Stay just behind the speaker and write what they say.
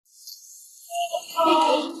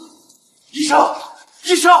医生，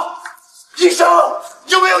医生，医生，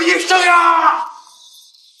有没有医生呀？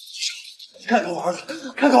医生，看看我儿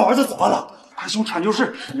子，看看我儿子怎么了？快送产救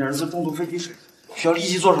室！你儿子中毒肺积水，需要立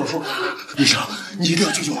即做手术。医生，你一定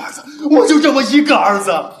要救救我儿子，我就这么一个儿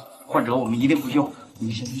子。患者我们一定不用，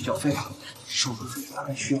你先去缴费吧。手术费大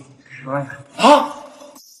概需要10万元。啊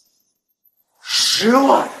！10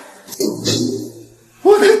万！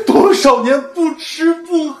我得多少年不吃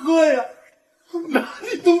不喝呀？哪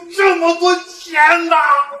里都这么多钱呐！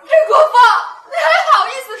任国芳，你还好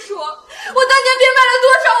意思说？我当年变卖了多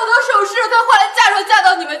少我的首饰，才换来嫁妆嫁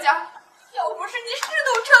到你们家？要不是你视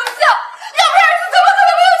同丞相，要不然儿子怎么可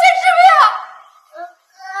能没有钱治病？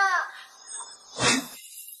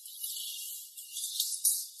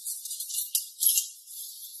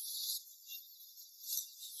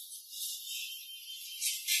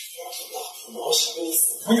保险公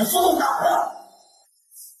司，我也付到哪儿啊？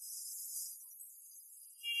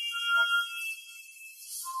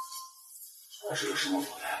这是个什么保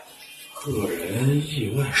单？个人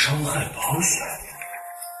意外伤害保险。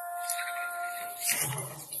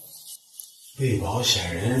被保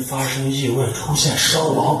险人发生意外出现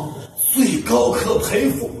伤亡，最高可赔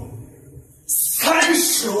付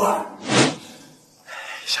30万。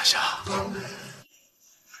香香，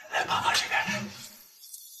来爸爸这边。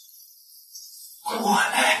过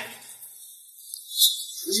来！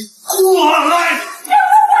你过来！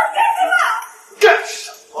干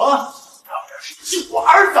什么？当然是救我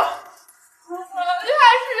儿子！你还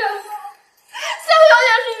是人吗？香香也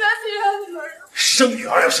是你的亲生女儿。生女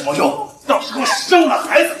儿有什么用？到时候生了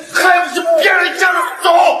孩子，还不是别人家的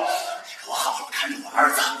走？你给我好好看着我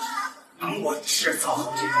儿子，等我制造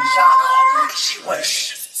好这个丫头，因为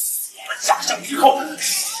是死了加上之后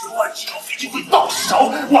，10万医药费就会到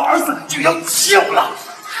手，我儿子就要救了。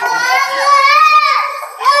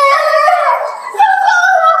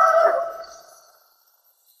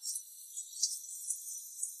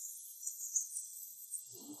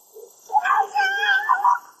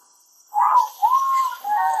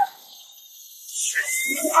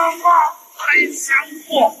妈妈很想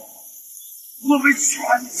我，我们全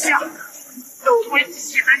家都会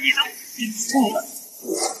记得你的付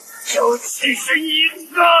出，尤其是一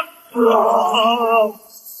个。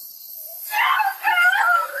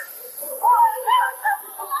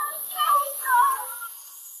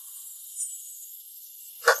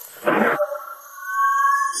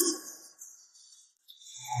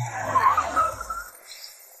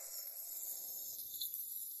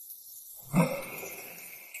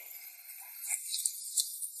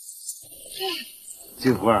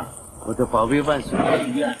金花，我的宝贝万岁在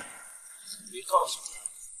医院，没告诉爸，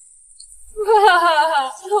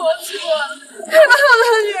我错了，快把我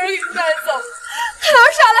的女儿给带走！她要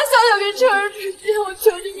杀了小小跟趁儿之间，我求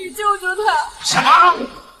求你救救她！什么？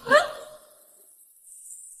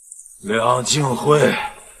梁静慧，任国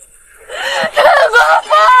芳，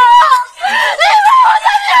你把我的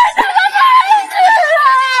女儿带到哪里去了？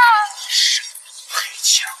生配强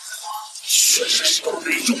化确实是个没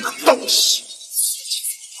用的东西。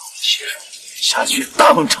下去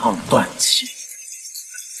当场断气！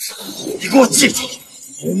你给我记住，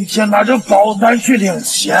明天拿着保单去领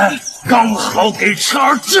钱，刚好给彻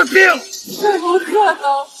儿治病。这不可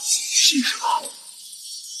能！信什么？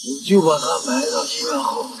我就把他埋到医院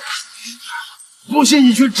后面。不信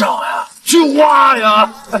你去找呀，去挖呀！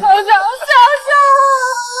小小，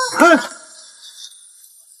哼！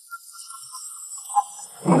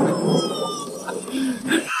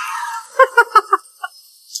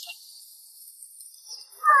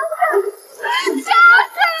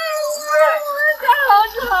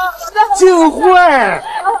静慧，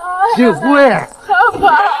静慧，爸，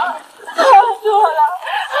我错了，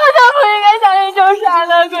我就不应该像一种傻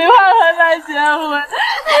的鬼话和他结婚。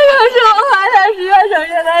那个是我发下10月生日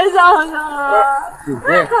的香香啊。静慧，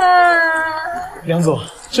梁总，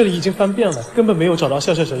这里已经翻遍了，根本没有找到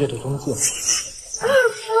笑笑小姐的踪迹。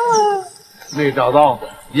没找到，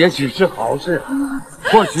也许是好事，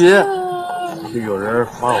或许是有人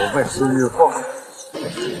把我外孙女放了。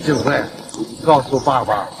静慧，告诉爸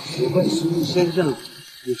爸，我问石玉先生有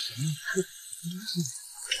什么特别的东西。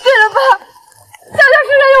对了，爸，香香是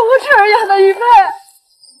任用无耻而养的玉佩。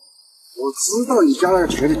我知道你家那个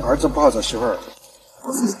群里儿子抱着媳妇儿，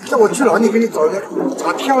叫我去哪里给你找个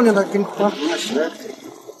长漂亮的跟他一样媳妇儿？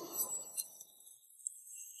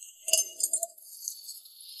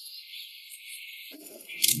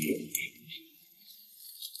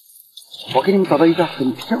我给你们找到一个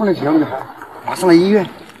很漂亮的小女孩，马上来医院。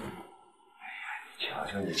瞧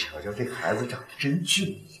瞧你，瞧瞧这孩子长得真俊！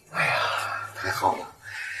哎呀，太好了，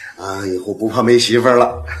啊，以后不怕没媳妇儿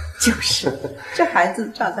了。就是，这孩子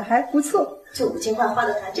长得还不错，这5千块花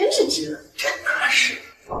的还真是值了。那是。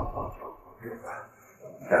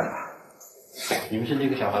你们是那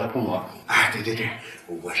个小孩的父母？哎，对，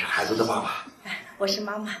我是孩子的爸爸。我是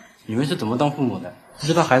妈妈。你们是怎么当父母的？不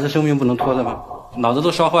知道孩子生命不能拖着吗？脑子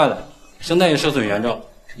都烧坏了，声带也受损严重，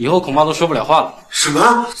以后恐怕都说不了话了。什么？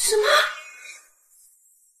什么？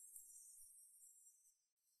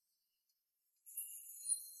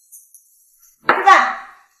吃饭。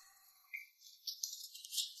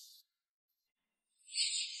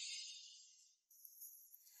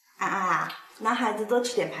啊，男孩子多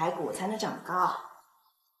吃点排骨才能长高。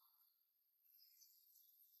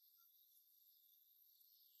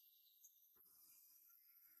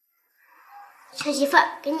小媳妇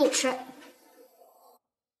儿，给你吃。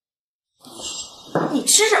你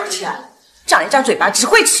吃什么吃？长一张嘴巴，只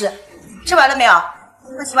会吃。吃完了没有？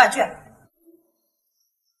快洗碗去。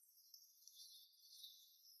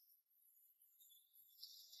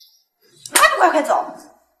还不快走！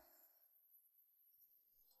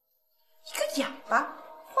一个哑巴，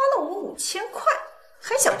花了我5000块，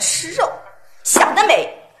还想吃肉，想得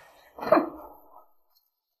美！哼！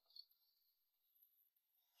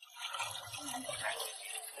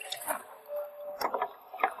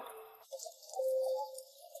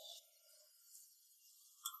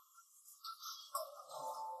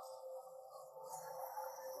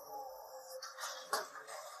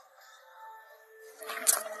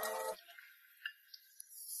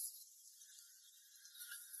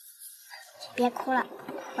别哭了，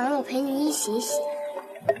完了我陪你一起洗。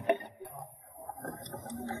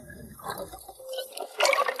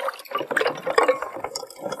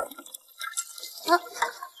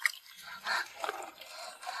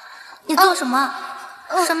你做什么？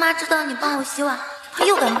让妈知道你帮我洗碗，她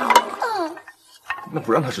又该骂我。那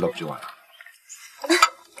不让她知道不就完了？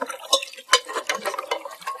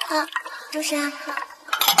如山，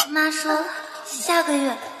妈说下个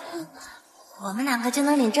月我们2个就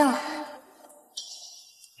能领证了。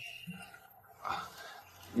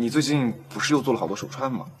你最近不是又做了好多手串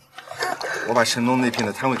吗？我把神农那片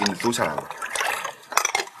的摊位给你租下来了。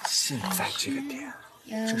现在这个点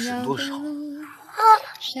正是落手。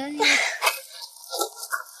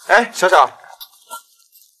哎，小小，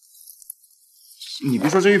你不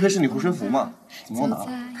是说这玉佩是你护身符吗？怎么忘拿了？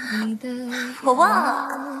我忘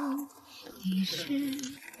了。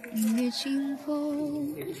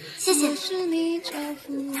谢谢。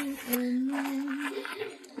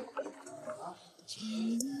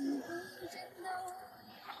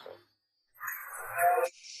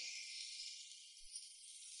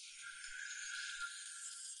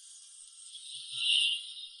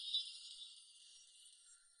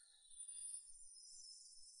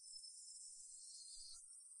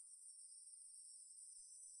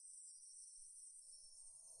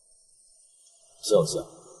笑笑，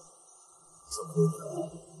这么多年，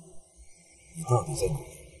你到底在哪里？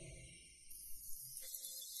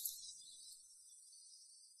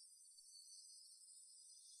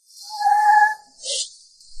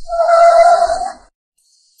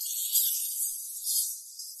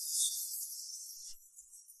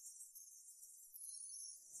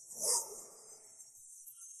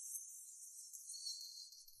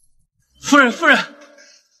夫人，夫人，是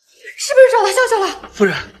不是找到笑笑了？夫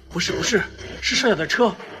人，不是，是少爷的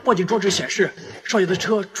车，报警装置显示少爷的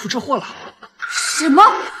车出车祸了。什么？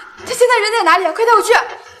他现在人在哪里？快带我去！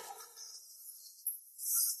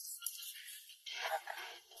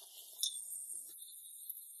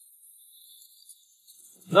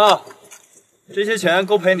那这些钱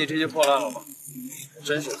够赔你这些破烂了吗？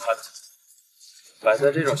真是贪财，摆在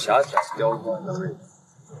这种狭小刁钻的位置，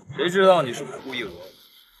谁知道你是故意讹我？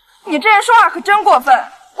你这人说话可真过分！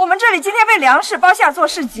我们这里今天为粮食包下做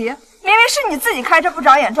市集，明明是你自己开车不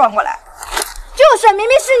长眼撞过来。就是，明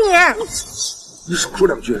明是你。你少说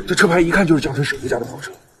2句，这车牌一看就是江春婶子家的跑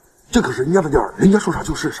车，这可是人家的店儿，人家说啥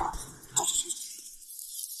就是啥。走。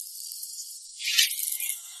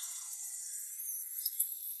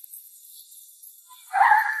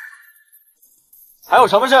还有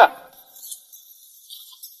什么事？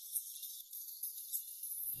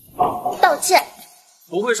道歉。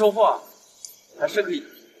不会说话，还是个瘾。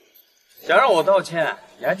想让我道歉，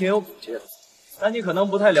你还挺有骨气的。但你可能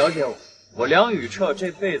不太了解我，我梁宇彻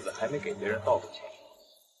这辈子还没给别人道过歉。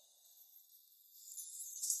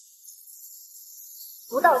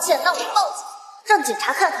不道歉，那我就报警，让警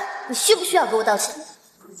察看看你需不需要给我道歉。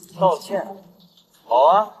道歉？好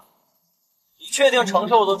啊，你确定承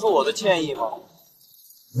受得住我的歉意吗？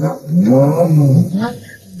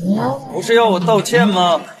不是要我道歉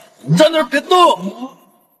吗？站那儿别动！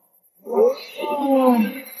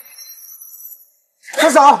开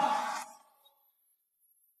手！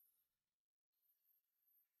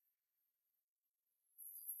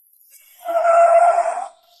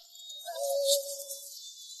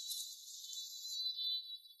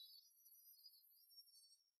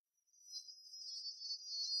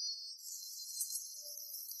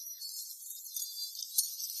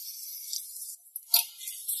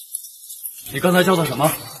你刚才叫他什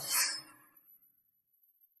么？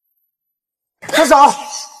开手！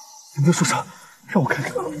有没有受伤？让我看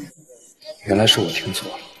看。原来是我听错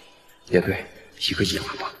了。也对，一个哑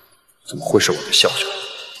巴，怎么会是我的校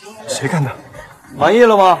长？谁干的？满意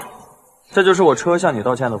了吗？这就是我车向你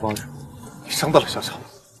道歉的方式。你伤到了校长，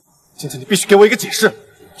现在你必须给我一个解释。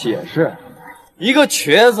解释？一个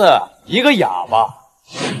瘸子，一个哑巴，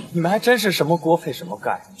你们还真是什么锅配什么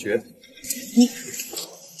盖，绝了！你。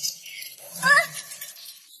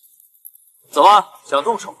走啊，想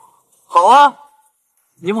动手？好啊，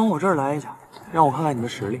你往我这儿来一下，让我看看你的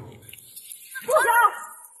实力。住手！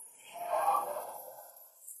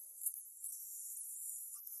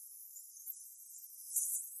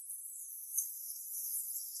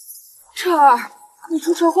彻儿，你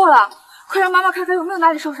出车祸了，快让妈妈看看有没有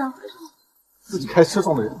哪里受伤。自己开车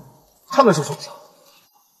撞的人，他们受什么伤？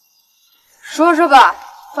说说吧，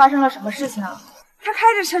发生了什么事情啊？他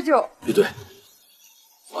开着车就……对对，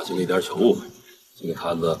发生了一点小误会，这个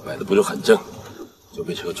摊子摆的不是很正，就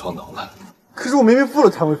被车撞倒了。可是我明明付了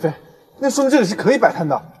摊位费，那说明这里是可以摆摊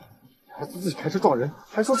的。孩子自己开车撞人，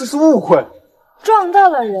还说这是误会。撞到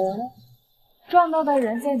了人，撞到的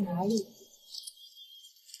人在哪里？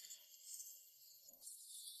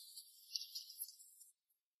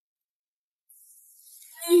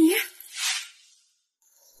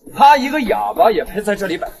他一个哑巴也配在这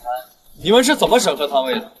里摆摊？你们是怎么审核摊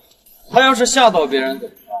位的？他要是吓到别人怎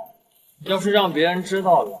么办？要是让别人知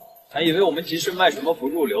道了，还以为我们集市卖什么不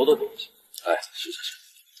入流的东西。哎，是。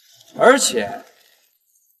而且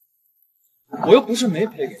我又不是没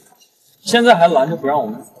赔给他，现在还拦着不让我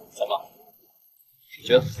们走，怎么？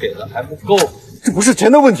觉得给的还不够？这不是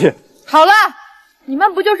钱的问题。好了，你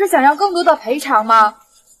们不就是想要更多的赔偿吗？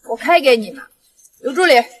我开给你们，刘助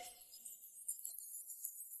理。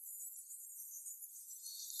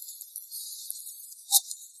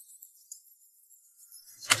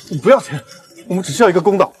你不要钱，我们只需要一个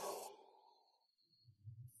公道。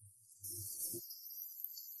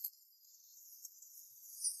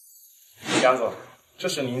杨总，这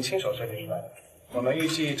是您亲手设计出来的，我们预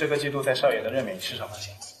计这个季度在少爷的任免仪式上发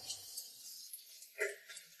行。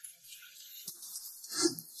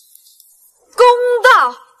公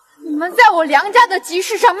道！你们在我梁家的集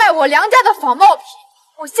市上卖我梁家的仿冒品，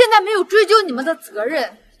我现在没有追究你们的责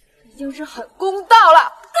任，已经是很公道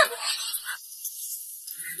了。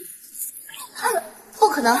不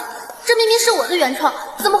可能，这明明是我的原创，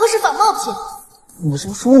怎么会是仿冒品？你们是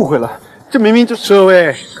不是误会了？这明明就是……这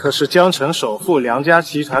位可是江城首富梁家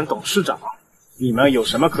集团董事长，你们有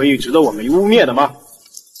什么可以值得我们污蔑的吗？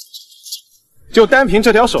就单凭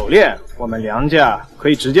这条手链，我们梁家可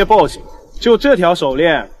以直接报警。就这条手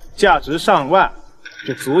链，价值上万，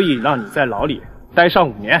就足以让你在牢里待上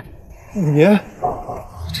5年。5年？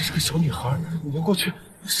这是个小女孩，5年过去，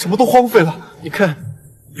什么都荒废了。你看，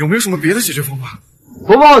有没有什么别的解决方法？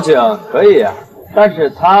不报警可以，但是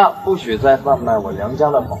他不许再贩卖我梁家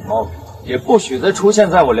的仿冒品，也不许再出现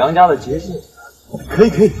在我梁家的集市。可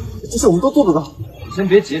以，这事我们都做得到。你先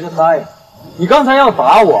别急着答应，你刚才要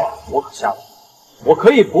打我，我可吓了。我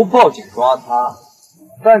可以不报警抓他，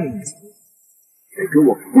但你得给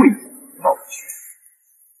我跪道歉。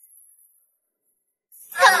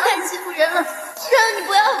他们太欺负人了，然而你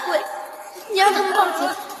不要跪，你让他们报警，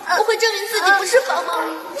我会证明自己不是仿冒。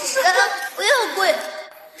然而不要跪。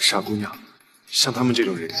傻姑娘，像他们这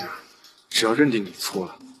种人家，只要认定你错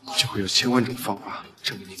了，就会有千万种方法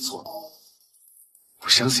证明你错了。我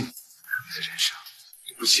相信你在人生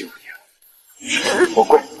就不欺负你了。我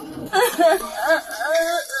跪。你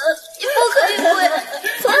不可以跪，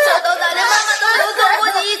从小到大连妈妈都没有砍过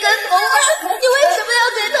你一根头发，你为什么要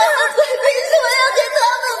给他们跪？为什么要给他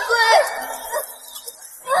们跪？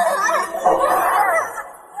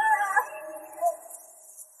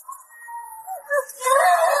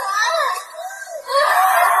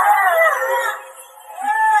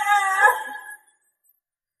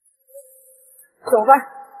走吧。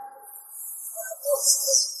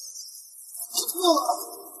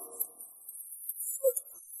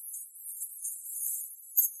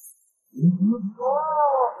你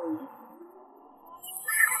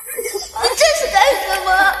这是干什么？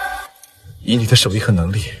以你的手艺和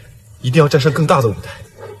能力，一定要站上更大的舞台，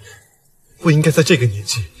不应该在这个年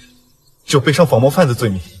纪就背上仿冒贩子罪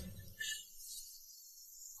名。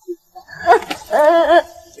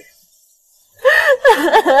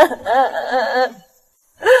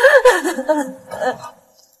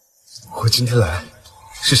今天来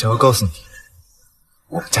是想要告诉你，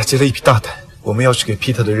我们家接了一笔大单，我们要去给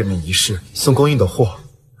Peter 的任命仪式送供应的货。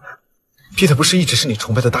Peter 不是一直是你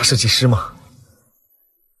崇拜的大设计师吗？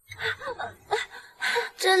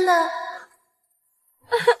真的？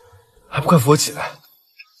还不快扶我起来！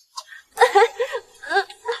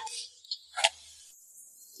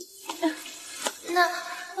那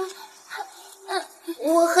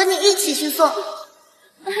我和你一起去送。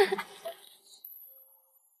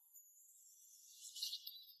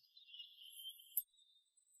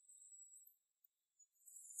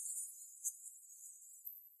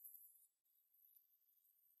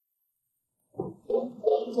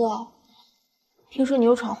哥，听说你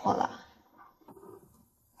又闯祸了。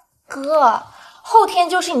哥，后天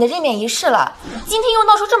就是你的任免仪式了，今天又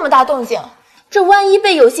闹出这么大动静，这万一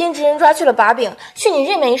被有心之人抓去了把柄，去你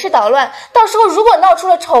任免仪式捣乱，到时候如果闹出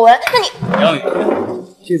了丑闻，那你……梁宇，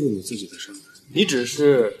记住你自己的身份，你只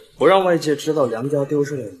是不让外界知道梁家丢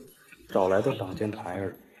失了你找来的挡箭牌而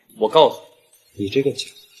已。我告诉你，你这个假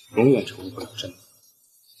永远成为不了真的，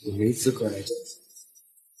你没资格来讲。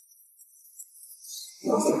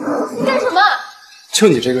你干什么？就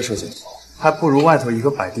你这个设计，还不如外头一个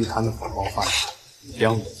摆地摊的广告贩子。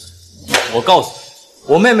梁宇，我告诉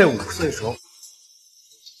你，我妹妹5岁时候。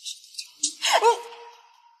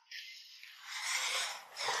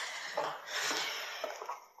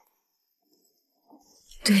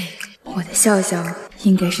对，我的笑笑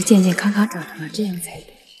应该是健健康康长成了这样才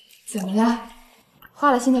对。怎么了？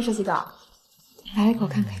画了新的设计稿，来给我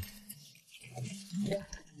看看。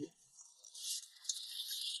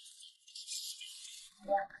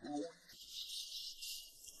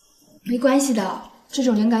没关系的，这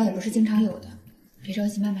种灵感也不是经常有的，别着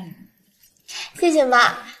急，慢慢来。谢谢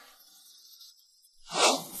妈。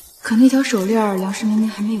可那条手链梁氏明明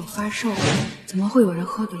还没有发售，怎么会有人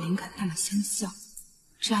和我的灵感那么相像？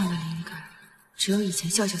这样的灵感，只有以前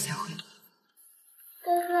笑笑才会有。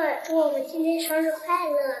哥哥，祝我们今天生日快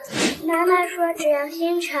乐！妈妈说，只要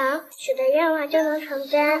心诚，许的愿望就能成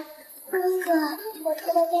真。哥哥，我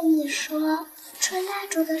偷偷跟你说，吹蜡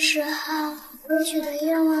烛的时候，我许的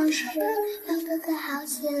愿望是让哥哥好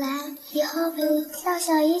起来，以后陪笑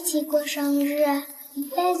笑一起过生日，一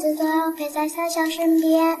辈子都要陪在笑笑身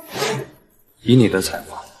边。以你的才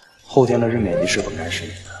华，后天的任免仪式本该是你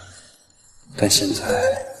的，但现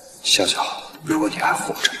在，笑笑，如果你还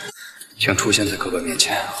活着，请出现在哥哥面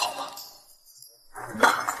前，好吗？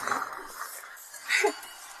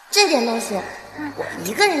这点东西我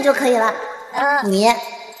一个人就可以了，你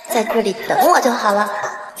在这里等我就好了。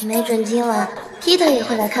没准今晚 Peter 也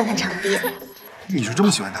会来看看场地。你是这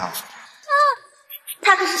么喜欢他？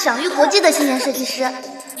他可是享誉国际的青年设计师，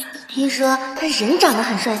听说他人长得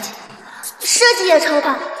很帅气，设计也超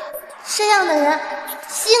棒，这样的人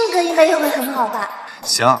性格应该也会很好吧？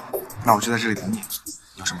行，那我就在这里等你，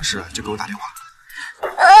有什么事就给我打电话。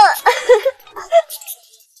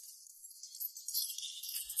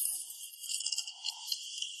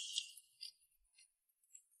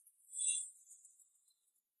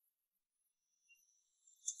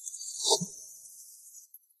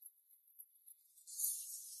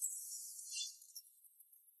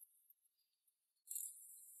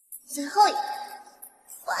最后一个，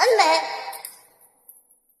完美。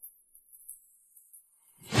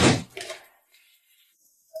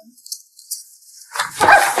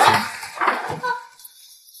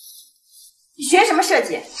你学什么设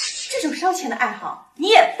计？这种烧钱的爱好，你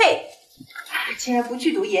也配？竟然不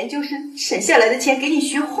去读研究生，省下来的钱给你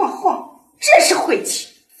学画画，真是晦气！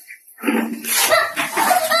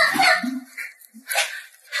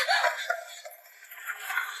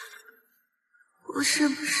我是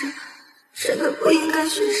不是真的不应该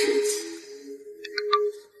学设计？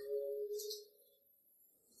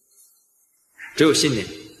只有信念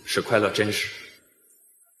使快乐真实。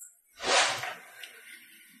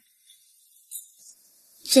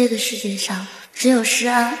这个世界上只有诗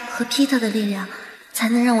安和 Peter 的力量，才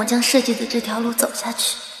能让我将设计的这条路走下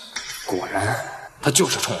去。果然，他就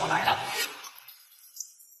是冲我来的。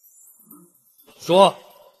说，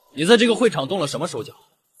你在这个会场动了什么手脚？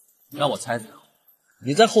让我猜猜，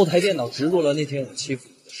你在后台电脑植入了那天我欺负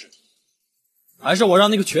你的视频，还是我让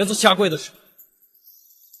那个瘸子下跪的视频？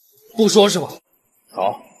不说是吧？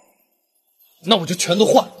好，那我就全都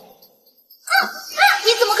换。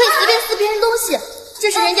你怎么可以随便撕别人东西？这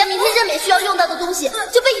是人家明天任免需要用到的东西，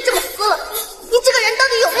就被你这么撕了，你这个人到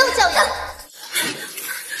底有没有教养？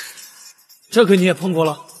这个你也碰过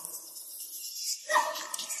了？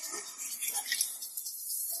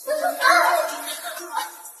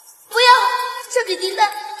不要！这笔订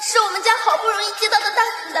单是我们家好不容易接到的大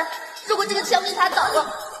订单，如果这个橡皮塔倒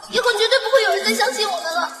了，以后绝对不会有人再相信我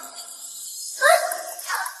们了。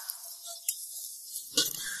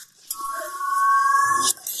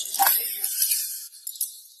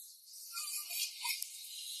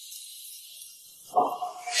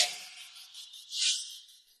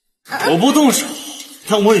我不动手，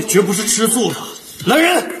但我也绝不是吃素的。来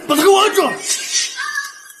人，把他给我按住！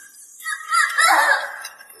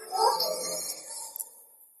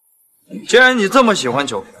既然你这么喜欢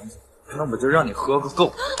酒瓶子，那我就让你喝个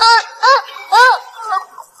够。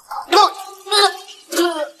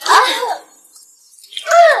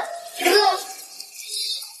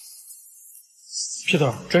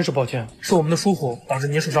Peter， 真是抱歉，是我们的疏忽导致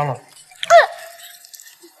您受伤了。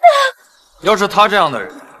要是他这样的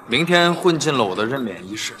人，明天混进了我的任免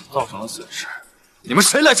仪式，造成了损失，你们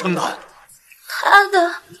谁来承担？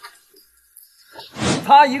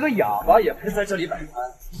他一个哑巴也配在这里摆摊？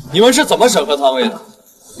你们是怎么审核摊位的？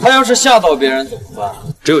他要是吓到别人怎么办？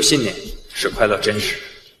只有信念是快乐真实。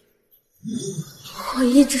我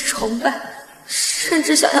一直崇拜，甚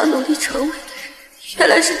至想要努力成为的人，原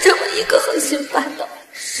来是这么一个横行霸道、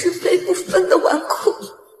是非不分的纨绔。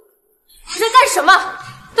你在干什么？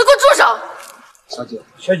都给我住手！小姐，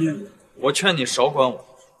我劝你少管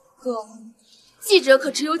我。哥，记者可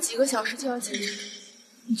只有几个小时就要检查，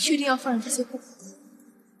你确定要放任这些不法？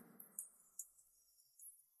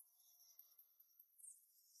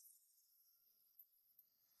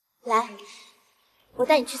来，我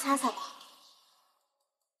带你去擦擦吧。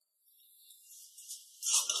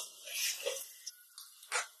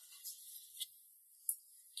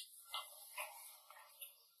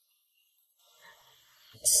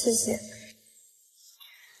谢谢。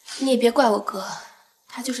你也别怪我哥，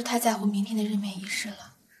他就是太在乎明天的任免仪式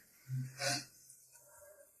了。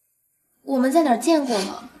我们在哪儿见过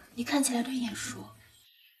吗？你看起来有点眼熟。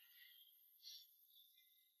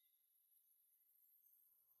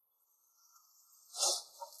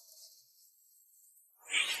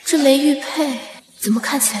这枚玉佩怎么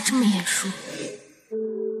看起来这么眼熟？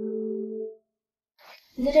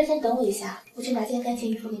你在这儿先等我一下，我去拿件干净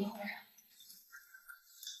衣服给你换上。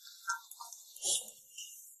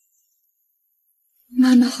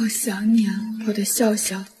妈妈好想你啊，我的笑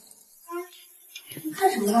笑。你看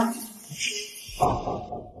什么呢？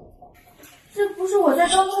这不是我在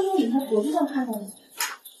高中中影看手机上看到的。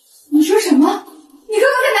你说什么？你刚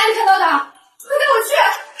刚在哪里看到的？快带我去！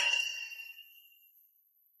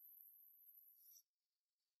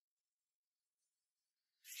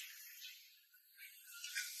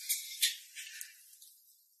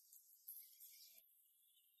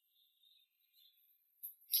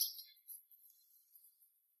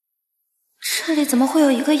这里怎么会有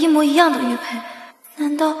一个一模一样的玉佩？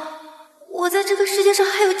难道我在这个世界上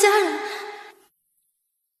还有家人？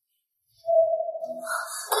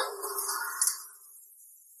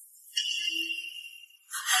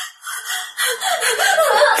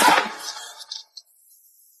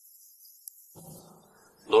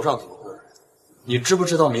楼上怎么会？你知不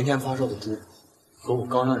知道明天发售的珠宝和我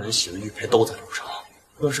刚让人洗的玉佩都在楼上？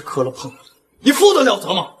要是磕了碰了，你负得了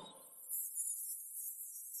责吗？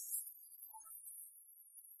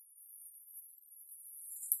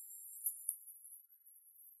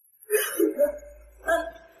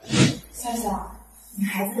笑笑，女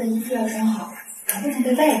孩子的衣服要穿好，可不能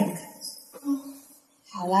被外人看。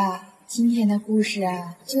好啦，今天的故事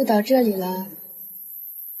啊，就到这里了。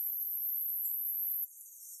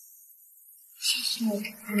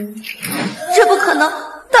这不可能，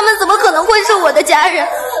他们怎么可能会是我的家人？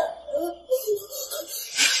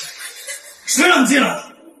谁让你进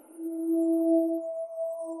来？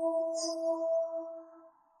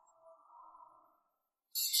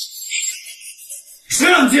谁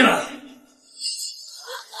让你进来？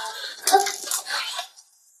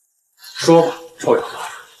说吧，臭哑巴，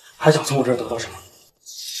还想从我这儿得到什么？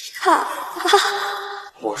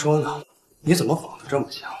我说呢，你怎么仿得这么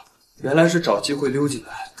像？原来是找机会溜进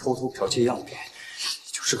来，偷偷剽窃样品。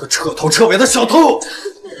你就是个彻头彻尾的小偷！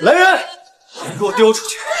来人，你给我丢出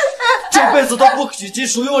去！这辈子都不许进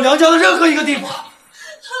属于我梁家的任何一个地方！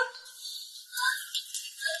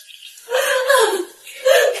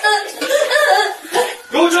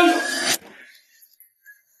给我站住！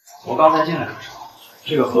我刚才进来的时候，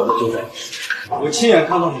这个盒子就在你手上，我亲眼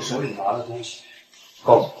看到你手里拿的东西。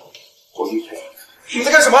告诉我，玉佩。你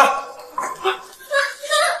在干什么？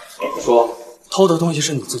说，偷的东西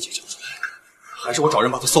是你自己交出来，还是我找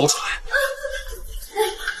人把它搜出来？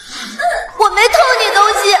我没偷你东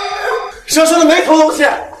西。谁说的没偷东西？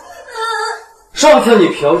上次你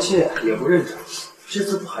剽窃也不认账，这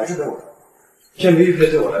次不还是被我抓？这枚玉佩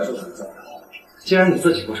对我来说很重要。既然你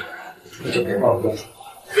自己不承认，那就别怪我动手了。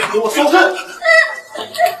给我搜身！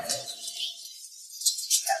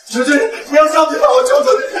求求你，不要伤及他，我求求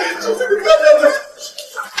你，求求你，快点！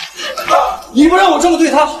你不让我这么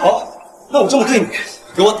对他好，那我这么对你，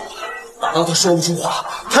给我打到他说不出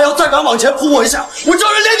话，他要再敢往前扑我一下，我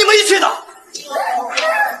叫人连你们一起打！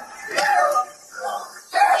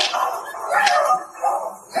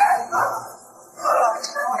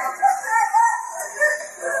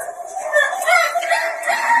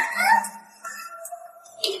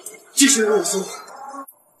水肉心，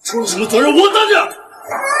出了什么责任我担着。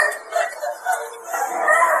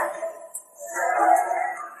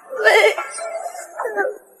喂，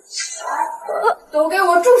都给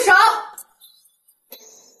我住手！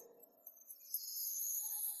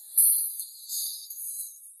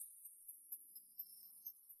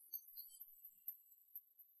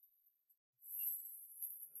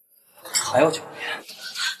还要狡辩？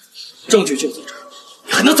证据就在这儿，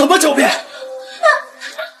你还能怎么狡辩？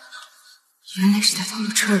原来是他偷了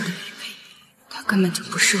车儿的玉佩，他根本就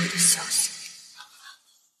不是我的小小。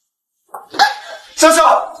小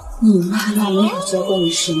小，你妈妈没有教过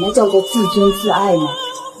你什么叫做自尊自爱吗？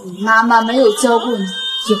你妈妈没有教过你，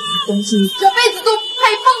有的东西你这辈子都不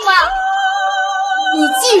配碰吗？你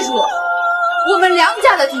记住，我们梁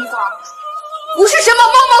家的地方，不是什么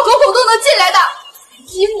猫猫狗狗都能进来的。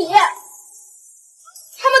经理，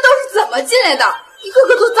他们都是怎么进来的？一个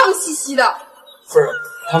个都脏兮兮的。夫人，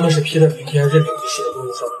他们是批的明天任免仪式的供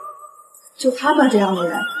应商。就他们这样的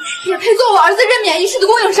人，也配做我儿子任免仪式的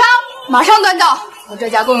供应商？马上端到和这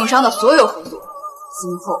家供应商的所有合作，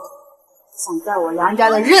今后想在我梁家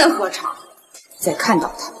的任何场合再看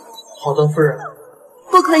到他们。好的，夫人。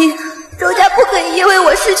不可以，周家不可以因为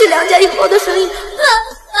我失去梁家以后的生意。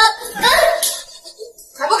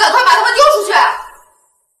还不赶快把他们丢出去！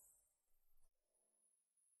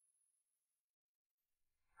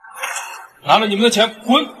拿了你们的钱，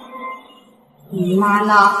滚！你妈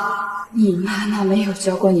呢？你妈妈没有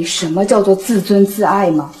教过你什么叫做自尊自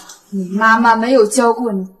爱吗？你妈妈没有教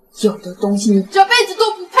过你，有的东西你这辈子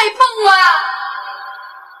都不配碰啊！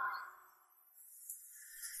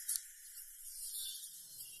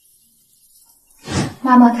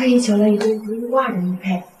妈妈特意求了一对独一无二的玉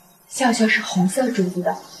佩，笑笑是红色珠子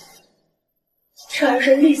的，彻儿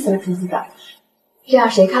是绿色珠子的，这样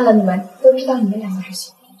谁看了你们都知道你们两个是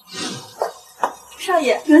兄弟。少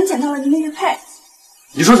爷，有人捡到了您的玉佩。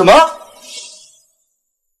你说什么？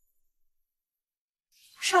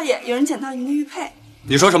少爷，有人捡到您的玉佩。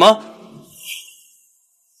你说什么？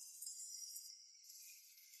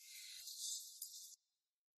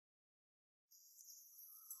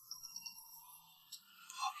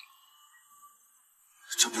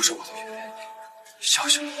这不是我的玉佩，小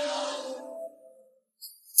小。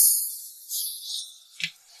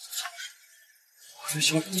我最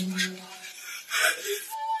想怎么是？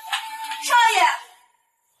少爷，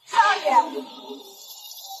少爷，少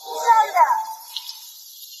爷！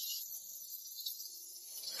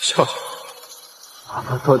笑笑，爸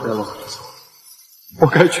爸错在了我的错，我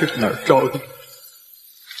该去哪儿找你？彻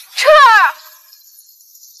儿，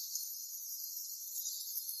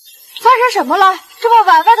发生什么了？这么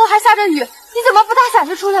晚，外头还下着雨，你怎么不打伞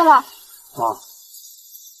就出来了？妈，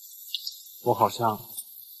我好像……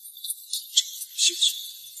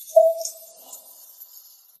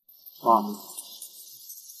妈，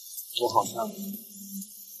我好像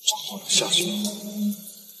找到了消息。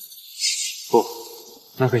不，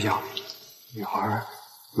那个药，女孩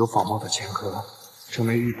有仿冒的前科，成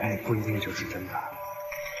为玉佩不一定就是真的。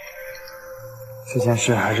这件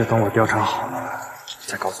事还是等我调查好了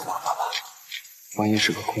再告诉爸爸吧，万一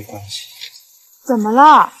是个空关系。怎么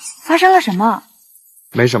了？发生了什么？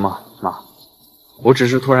没什么，妈，我只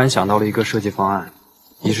是突然想到了一个设计方案，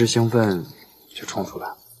一时兴奋就冲出来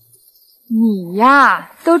了。你呀，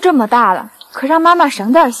都这么大了，可让妈妈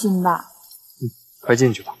省点心吧。快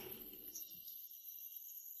进去吧。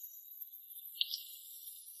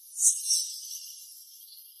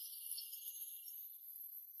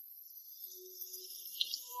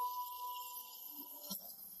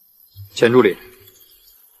钱助理，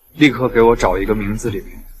立刻给我找一个名字里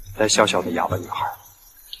面带笑笑的哑巴女孩。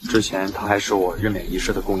之前她还是我任免仪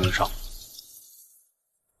式的供应商。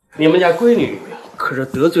你们家闺女可是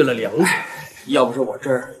得罪了梁家，要不是我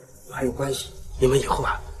这儿还有关系，你们以后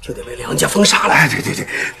啊就得被梁家封杀了。哎，对对对，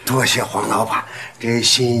多谢黄老板，这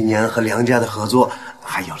新一年和梁家的合作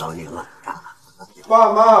还有劳您了。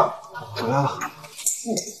爸妈回来了。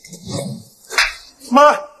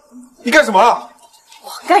妈，你干什么？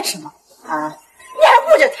我干什么啊？你还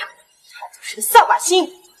护着他，他就是扫把星，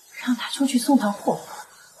让他出去送趟货，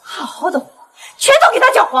好好的货全都给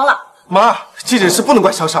他搅黄了。妈，这件事不能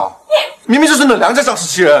怪小小，明明就是那梁家仗势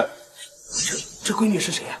欺人。这闺女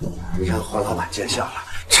是谁呀？让黄老板见笑了，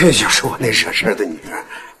这就是我那惹事的女儿。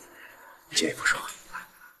进一步说，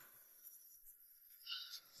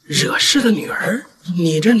惹事的女儿？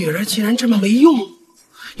你这女儿既然这么没用，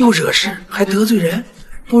又惹事还得罪人，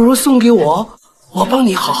不如送给我，我帮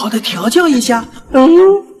你好好的调教一下。黄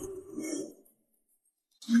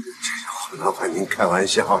老板您开玩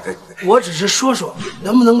笑的。我只是说说，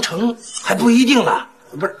能不能成还不一定了。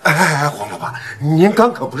不是，哎，黄老板，您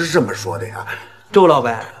刚可不是这么说的呀。周老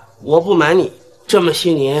板，我不瞒你，这么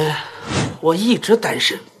些年我一直单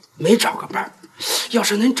身，没找个伴儿。要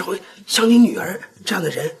是能找像你女儿这样的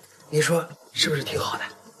人，你说是不是挺好的？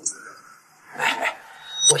哎，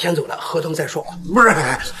我先走了，合同再说。不是，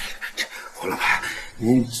黄老板，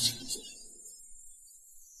您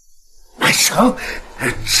成，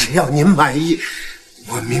只要您满意，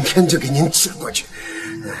我明天就给您寄过去。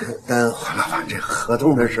但黄老板，这合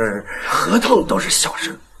同的事儿，合同都是小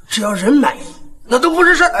事，只要人满意，那都不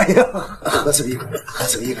是事儿。哎呀，合作愉快，合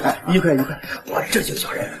作愉快，愉快愉快。我这就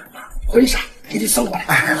叫人婚纱给你送过来。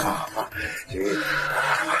哎，好。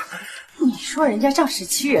你说人家仗势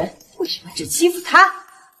欺人，为什么只欺负他？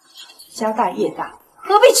家大业大，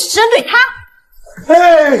何必只针对他？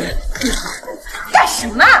哎，干什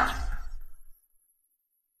么？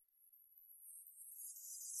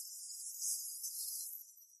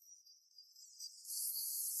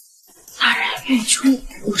大人愿意出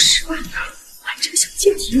50万完成小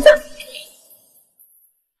阶梯的。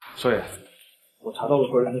少爷，我查到了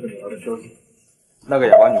关于那个女孩的消息。那个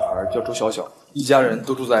哑巴女孩叫周小小，一家人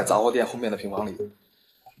都住在杂货店后面的平房里。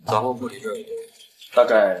杂货铺离这儿大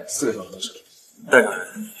概4个小时的车。带个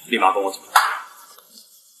人立马跟我走。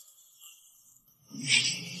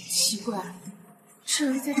奇怪，这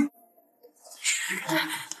人在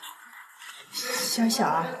小小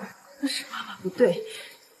啊，都是妈妈不对，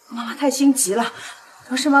妈妈太心急了，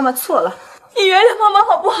都是妈妈错了，你原谅妈妈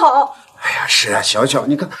好不好？哎呀，是啊，小小，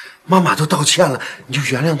你看妈妈都道歉了，你就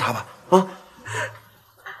原谅她吧，啊！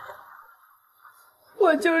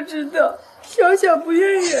我就知道小小不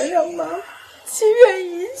愿意原谅妈，积怨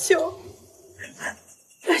已久。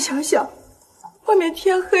但小小，外面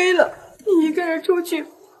天黑了，你一个人出去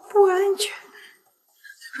不安全。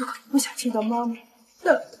如果你不想见到妈妈，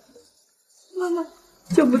那妈妈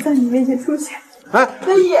就不在你面前出现。哎，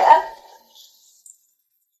他演。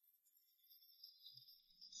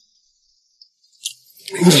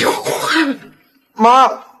有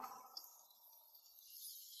妈。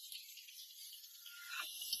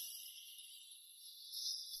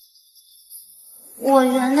我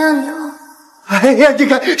原谅你了。哎呀，你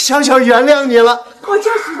看，小小原谅你了。我就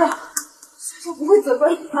知道，小小不会责怪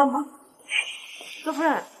你妈妈。周夫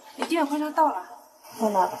人，你订的婚纱到了，我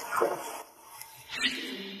拿吧。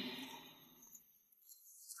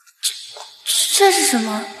这是什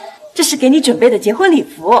么？这是给你准备的结婚礼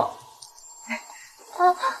服。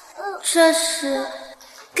这是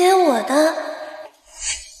给我的。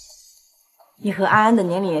你和安安的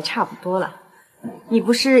年龄也差不多了，你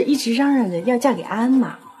不是一直嚷嚷着要嫁给安安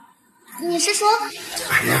吗？你是说？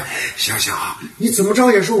哎呀，小小，你怎么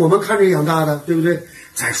着也是我们看着养大的，对不对？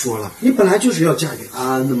再说了，你本来就是要嫁给安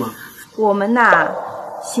安的嘛。我们呐，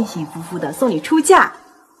幸幸福福的送你出嫁。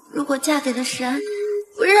如果嫁给了石安，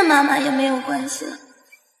不认妈妈也没有关系了。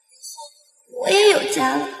我也有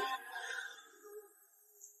家了。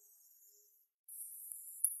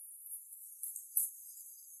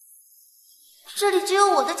这里只有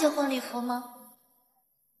我的结婚礼服吗？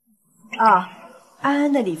啊，安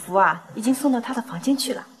安的礼服啊，已经送到她的房间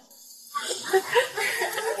去了。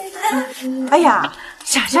哎呀，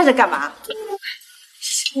傻站着干嘛？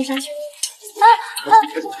你上去。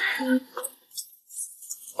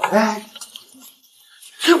哎，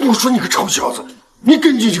我说你个臭小子，你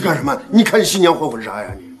跟进去干什么？你看新娘换婚纱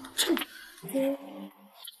呀你！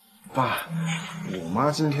爸，我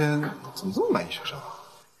妈今天怎么这么满意小小？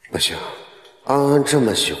不行，安安这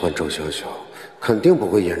么喜欢周小小，肯定不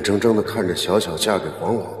会眼睁睁的看着小小嫁给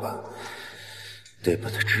黄老板，得把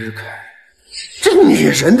她支开。这女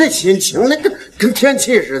人的心情，那跟天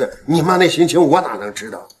气似的，你妈那心情我哪能知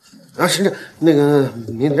道？啊，是那个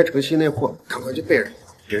明天城西那货，赶快去备着，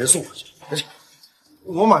给人送过去。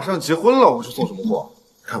我马上结婚了，我去送什么货？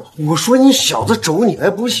看我说你小子轴，你还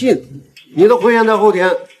不信？你的婚宴在后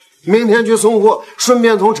天，明天去送货，顺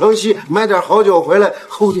便从城西买点好酒回来，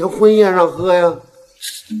后天婚宴上喝呀。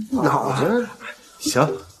脑子行，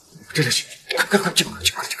这就行。快去！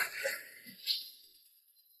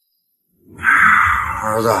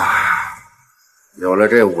儿子，有了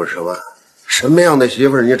这50万，什么样的媳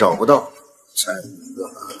妇儿你找不到？才一个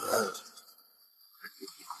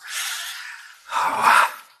好啊！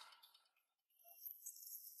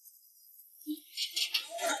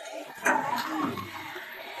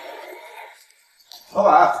老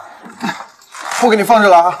板，货给你放这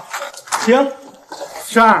了啊。行，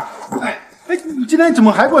轩儿，哎，你今天怎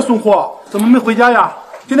么还给我送货？怎么没回家呀？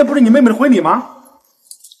今天不是你妹妹的婚礼吗？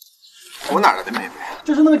我哪来的妹妹？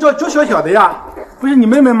就是那个叫周小小的呀，不是你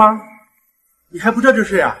妹妹吗？你还不知道这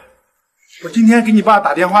事呀？我今天给你爸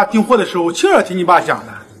打电话订货的时候，亲耳听你爸讲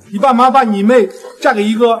的。你爸妈把你妹嫁给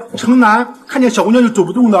一个城南看见小姑娘就走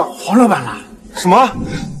不动的黄老板了。什么？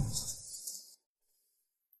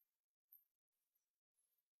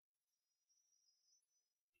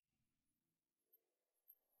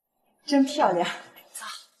真漂亮。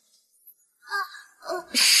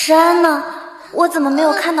石安呢？我怎么没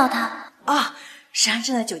有看到他？啊，石安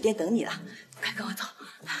正在酒店等你了，快跟我走，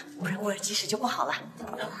不然沃尔基石就不好了。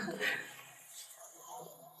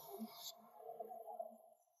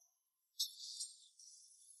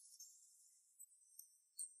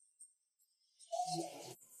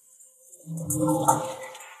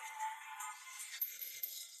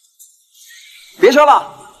别说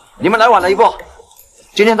了，你们来晚了一步。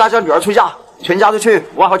今天大家女儿出嫁，全家都去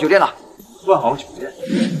万豪酒店了。万豪酒店，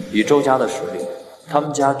以周家的实力，他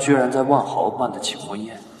们家居然在万豪办得起婚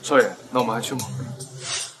宴。少爷，那我们还去吗？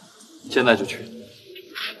现在就去。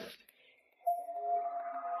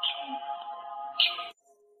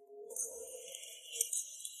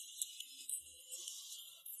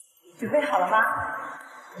准备好了吗？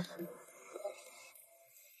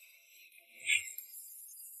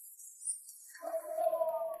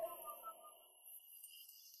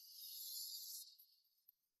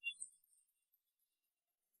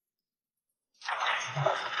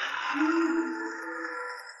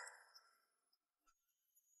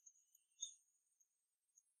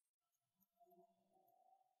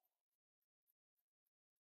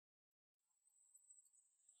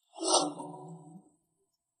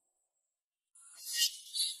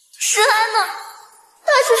石安呢？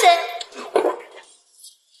他是谁？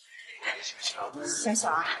小小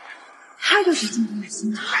啊，他就是今天的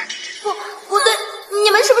新郎。不对，你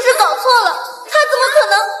们是不是搞错了？他怎么可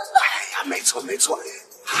能？哎呀，没错没错，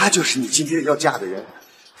他就是你今天要嫁的人，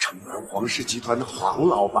城南皇氏集团的黄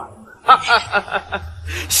老板。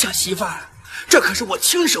小媳妇儿，这可是我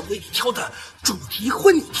亲手为你挑的主题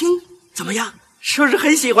婚礼厅，怎么样？是不是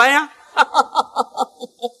很喜欢呀？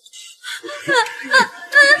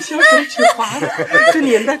小手挺滑的，这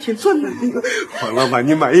脸蛋挺俊的。黄老板，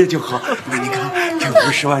你满意就好。那你看，这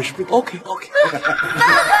50万是不是 ？OK。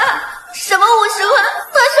什么50万？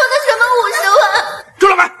他说的什么50万？周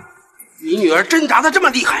老板，你女儿挣扎的这么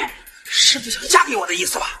厉害，是不是想嫁给我的意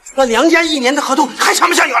思吧？那梁家1年的合同还想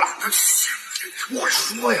不想有了？我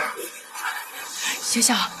说呀，小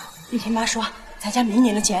小，你听妈说，咱家明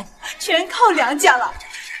年的钱全靠梁家了。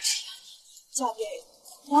嫁给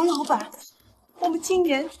王老板，我们今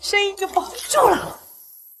年生意就保住了。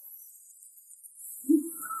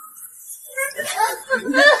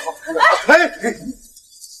哎，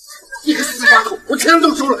你个死丫头，我钱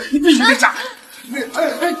都收了，你必须得嫁。别过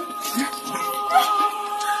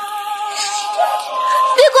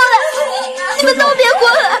来！你们都别过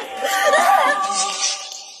来！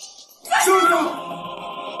收住！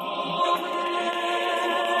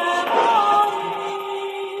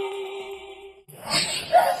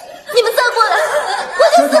你们再过来，我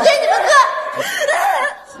就死给你们看！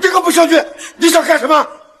你个不孝俊，你想干什么？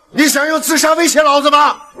你想用自杀威胁老子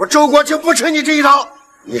吗？我周国清不吃你这一套。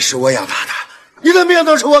你是我养大的，你的命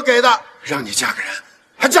都是我给的，让你嫁个人，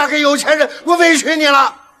还嫁给有钱人，我委屈你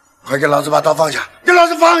了。快给老子把刀放下，给老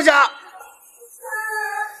子放下！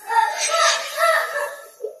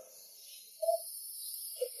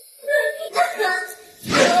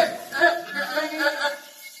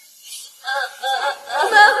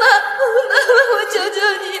我求求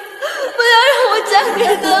你，不要让我嫁给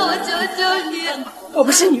他！我求求你！我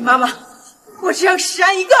不是你妈妈，我只有石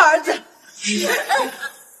安一个儿子。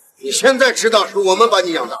你现在知道是我们把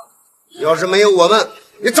你养大，要是没有我们，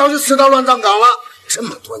你早就死到乱葬岗了。这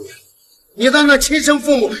么多年，你的那亲生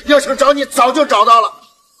父母要想找你，早就找到了，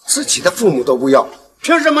自己的父母都不要，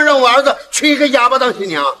凭什么让我儿子娶一个哑巴当新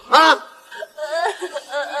娘啊？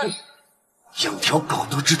养条狗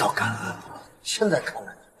都知道感恩，现在看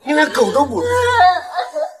来你连狗都不如。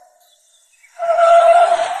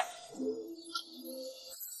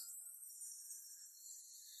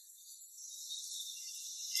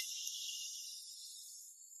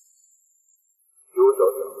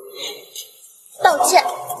道歉。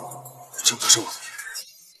这不是我的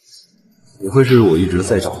你会是我一直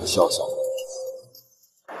在找的笑笑。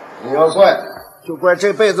你要怪，就怪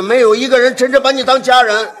这辈子没有一个人真正把你当家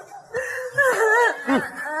人。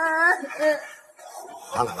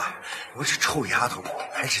黄老板，我这臭丫头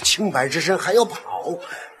还是清白之身还要跑，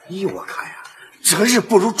依我看呀，择日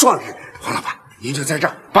不如撞日。黄老板，您就在这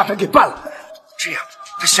儿把她给办了，这样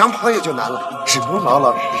她想跑也就难了，只能老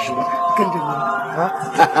老实实的跟着你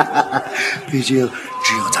啊。毕竟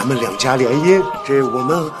只有咱们两家联姻，这我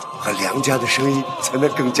们和梁家的生意才能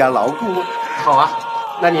更加牢固。好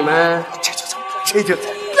啊，那你们这就走，这就走。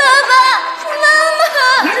爸爸妈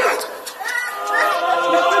妈。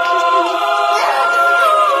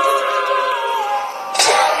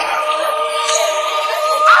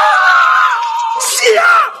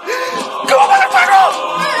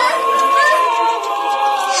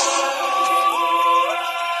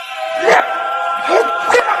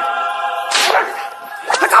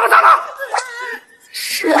还打不打了？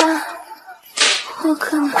是啊，我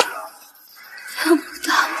可能看不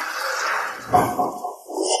到。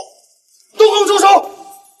都给我住手！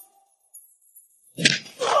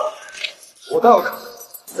我倒要看看，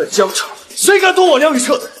在江城谁敢动我梁雨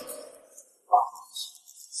彻的人！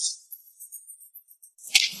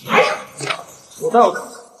我倒要看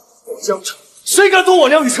看，在江城谁敢动我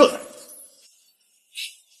梁雨彻的人！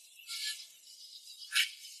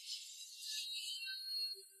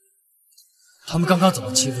他们刚刚怎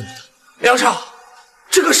么欺负你的？梁少，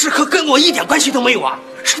这个事可跟我一点关系都没有啊！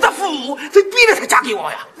是他父母在逼着他嫁给我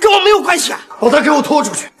呀，跟我没有关系啊！把他给我拖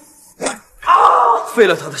出去！废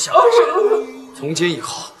了他的小半生，从今以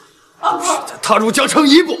后，不许再踏入江城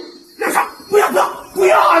一步！梁少，不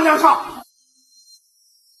要啊，梁少！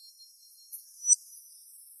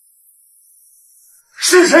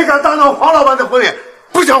是谁敢打断黄老板的婚礼？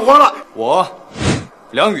不想活了！我，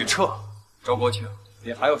梁雨彻，周国庆，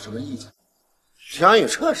你还有什么意见？梁雨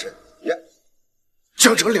彻是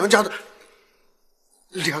江城梁家的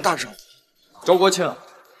梁大少。周国庆，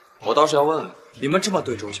我倒是要问问，你们这么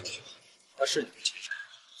对周小小，他是你的亲生？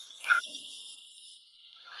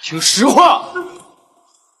听实话。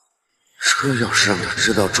这要是让他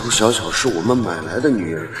知道周小小是我们买来的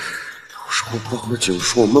女儿，到时候报了警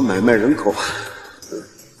说我们买卖人口，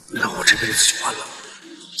那我这辈子就完了。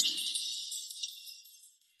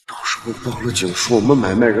到时候报了警说我们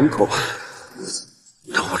买卖人口，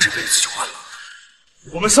那我这辈子就完了。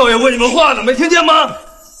我们少爷问你们话呢，没听见吗？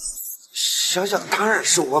小小当然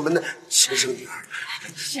是我们的亲生女儿。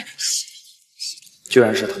居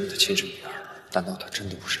然是他们的亲生女儿，难道她真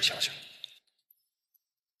的不是小小？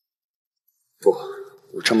不，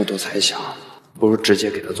有这么多猜想，不如直接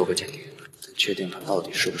给她做个鉴定，再确定她到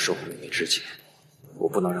底是不是我妹妹之前，我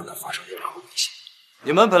不能让她发生任何危险。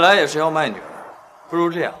你们本来也是要卖女儿，不如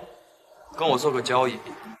这样，跟我做个交易，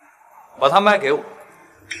把她卖给我。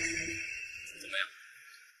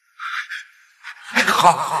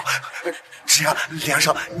好好好，只要梁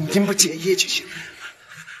少您不介意就行。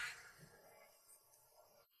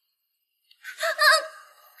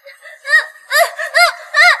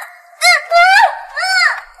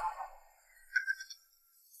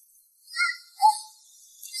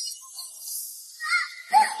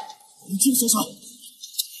你听小小。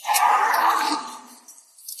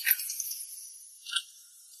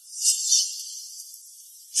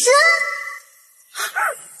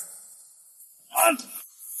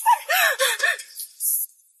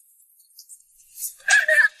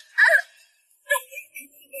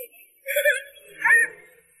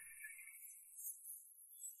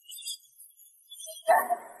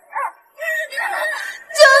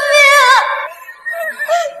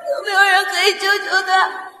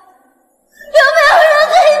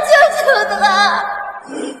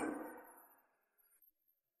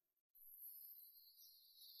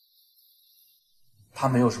他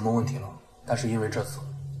没有什么问题了，但是因为这次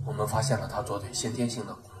我们发现了他左腿先天性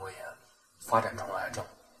的巩膜炎，发展成了癌症。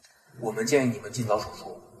我们建议你们尽早手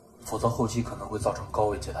术，否则后期可能会造成高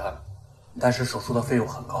位截瘫。但是手术的费用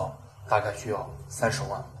很高，大概需要30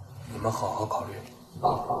万，你们好好考虑。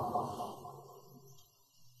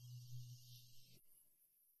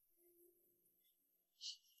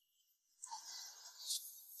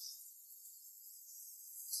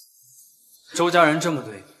周家人这么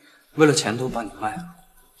对你，为了钱都把你卖了，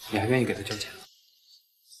你还愿意给他交钱？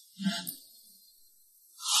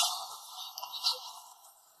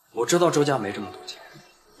我知道周家没这么多钱，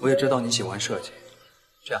我也知道你喜欢设计，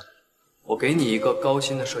这样，我给你一个高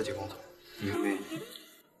薪的设计工头，你愿不愿意？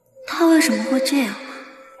他为什么会这样？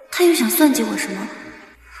他又想算计我什么？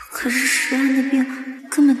可是石安的病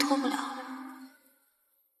根本脱不了。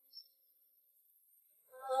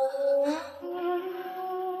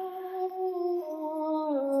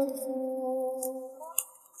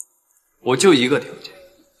我就一个条件，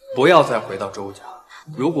不要再回到周家。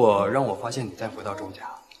如果让我发现你再回到周家，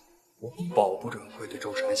我保不准会对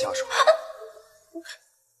周世安下手。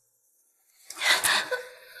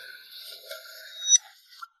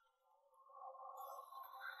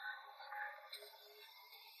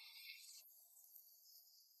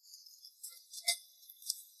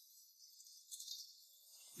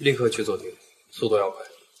立刻去做定，速度要快。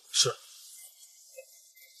是。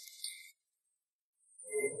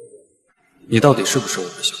你到底是不是我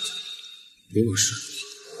的小姐？如果是，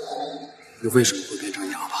你为什么会变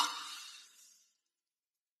成哑巴？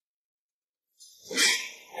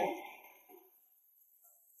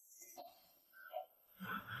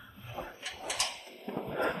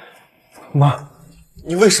妈，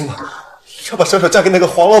你为什么要把小小嫁给那个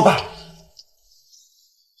黄老板？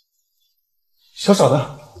小小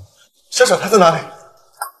呢？小小他在哪里？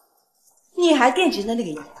你还惦记着那个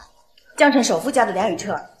哑巴？江城首富家的梁雨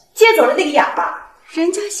彻接走了那个哑巴，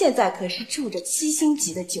人家现在可是住着7星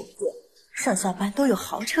级的酒店，上下班都有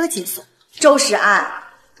豪车接送。周世安，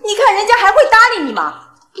你看人家还会搭理你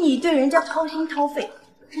吗？你对人家掏心掏肺，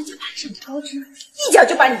人家攀上高枝，一脚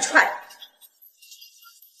就把你踹了。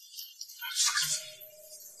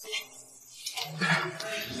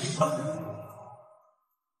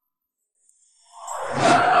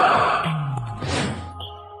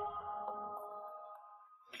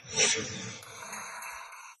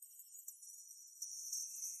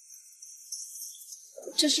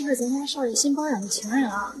这是不是咱家少爷新包养的情人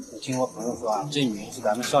啊？我听我朋友说啊，这女人是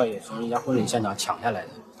咱们少爷从人家婚礼现场抢下来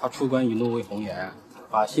的，他出关一怒为红颜，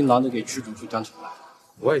把新郎都给驱逐出江城了。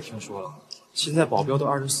我也听说了，现在保镖都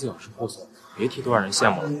24小时护送，别提多让人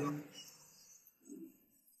羡慕了。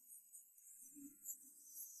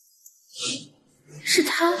是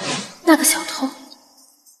他，那个小偷。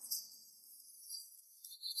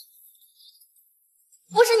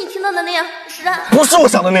不是你听到的那样，石安。不是我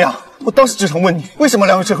想的那样。我当时只想问你，为什么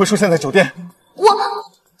梁雨彻会出现在酒店？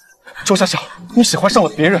周小小，你喜欢上了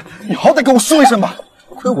别人，你好歹跟我说一声吧。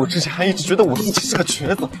亏我之前还一直觉得我自己是个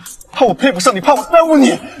瘸子，怕我配不上你，怕我耽误你。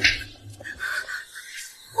我根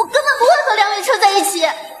本不会和梁雨彻在一起。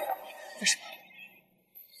为什么？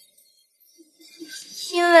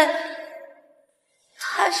因为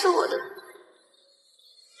他是我的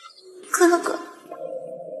哥哥。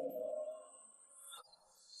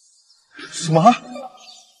什么？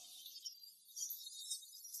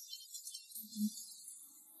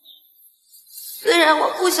虽然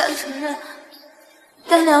我不想承认，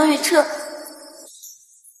但梁雨彻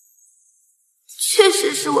确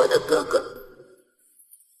实是我的哥哥。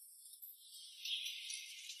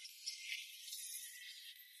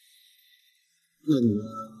那你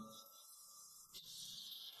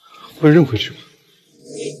会认回去吗？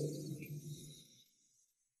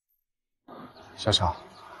小小，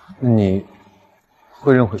那你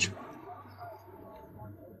会认回去吗？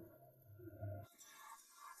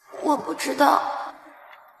我不知道。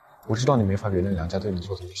我知道你没法原谅梁家对你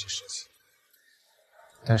做的那些事情，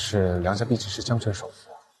但是梁家毕竟是江城首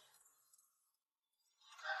富，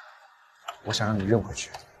我想让你认回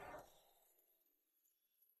去。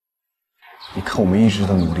你看我们一直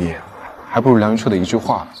的努力，还不如梁云彻的一句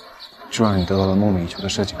话，就让你得到了梦寐以求的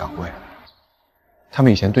设计岗位。他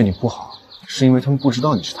们以前对你不好，是因为他们不知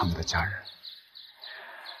道你是他们的家人。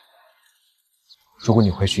如果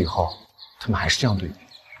你回去以后，他们还是这样对你，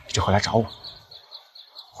你就回来找我。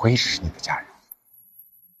我一直是你的家人。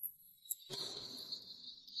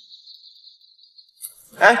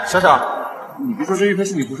哎，小小，你别说这玉佩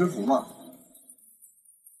是你护身符吗？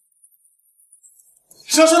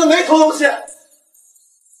小小的没偷东西。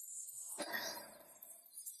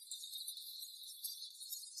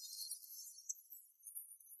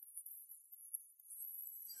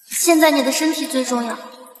现在你的身体最重要，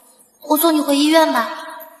我送你回医院吧。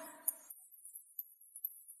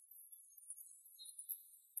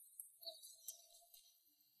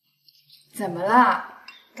怎么了？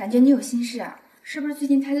感觉你有心事啊？是不是最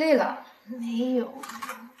近太累了？没有，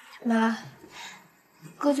妈，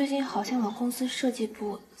哥最近好像往公司设计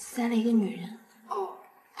部塞了一个女人。哦，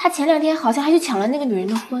他前2天好像还去抢了那个女人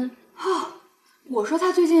的婚。哦，我说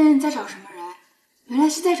他最近在找什么人，原来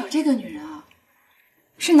是在找这个女人啊。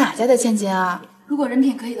是哪家的千金啊？如果人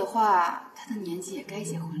品可以的话，她的年纪也该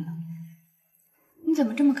结婚了。你怎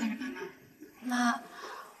么这么看着妈妈？妈，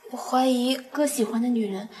我怀疑哥喜欢的女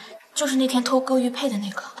人就是那天偷割玉佩的那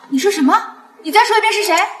个。你说什么？你再说一遍是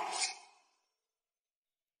谁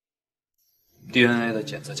 ？DNA 的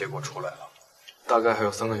检测结果出来了，大概还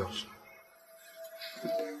有3个小时。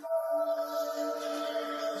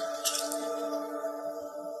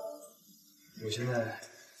我现在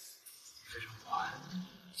非常不安，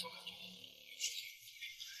总感觉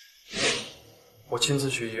我亲自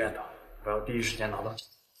去医院的，我要第一时间拿到。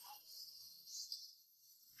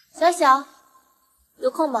小小，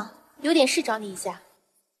有空吗？有点事找你一下。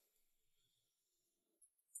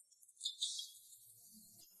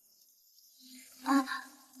啊，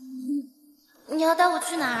你要带我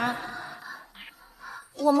去哪儿啊？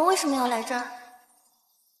我们为什么要来这儿？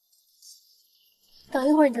等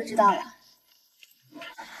一会儿你就知道了。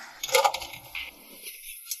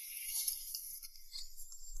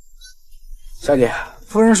小姐，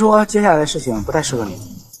夫人说接下来的事情不太适合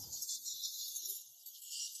你。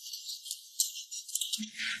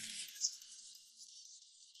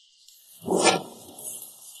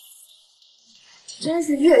真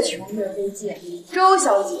是越穷越卑贱。周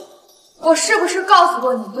小姐，我是不是告诉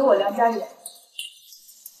过你给我量家眼？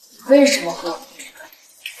为什么喝？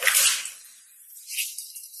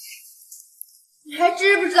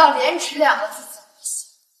知道廉耻2个字怎么写？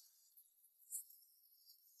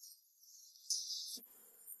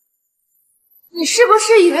你是不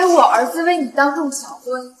是以为我儿子为你当众小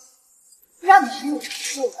婚，让你很有成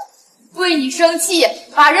就感，为你生气，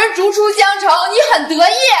把人逐出江城，你很得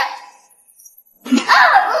意？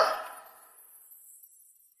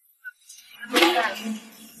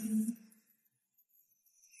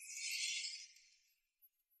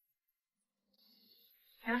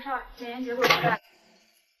梁少，检验结果出来。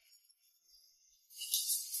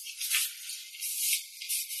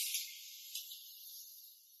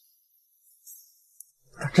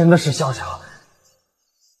他真的是笑笑，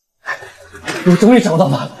我终于找到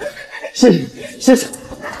了，谢谢谢谢。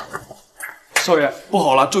少爷，不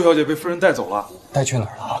好了，周小姐被夫人带走了。带去哪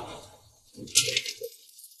儿了啊？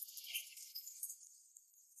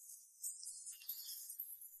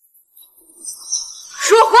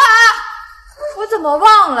说话！我怎么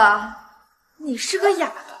忘了？你是个哑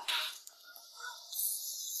巴。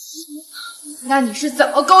那你是怎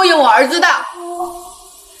么勾引我儿子的？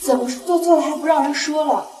怎么是做错了还不让人说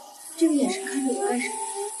了？这个眼神看着我干什么？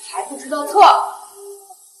还不知道错？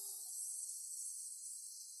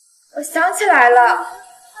我想起来了，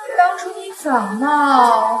当初你早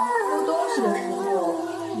闹偷东西的时候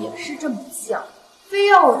也是这么犟，非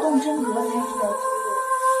要我动真格才知道错，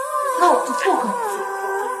那我就不和你计较。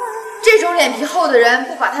这种脸皮厚的人，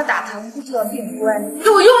不把他打疼，不知道病不怪你。给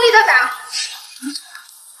我用力的打！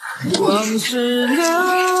如果你知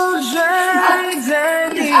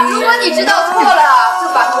道错了，就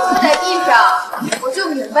把头磕在地上，我就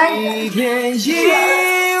明白你。这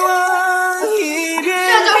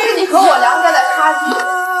就是你和我梁家的差距，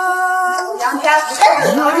梁家不是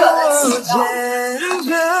能惹得起的。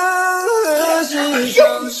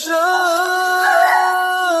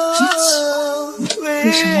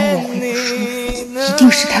为什么我会不舒服？一定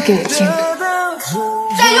是他给我添堵。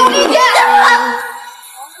再用力点！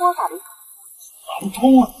打不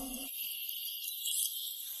通啊！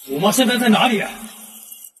我妈现在在哪里？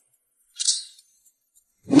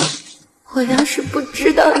我要是不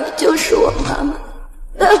知道你就是我妈妈，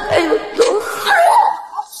那该有多好！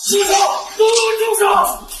住手！住手！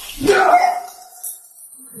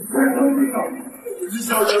我是笑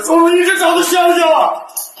笑，终于一直找到笑笑了。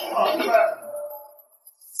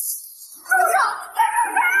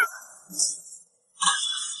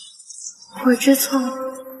我知错了，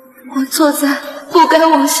我坐在不该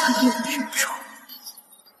望向你的人中，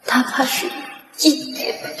哪怕是一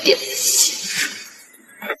点点的心酸。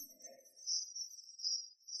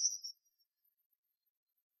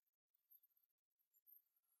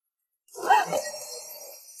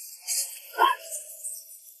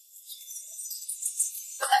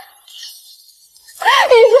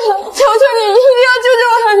医生，求求你一定要救救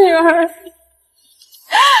我的女儿！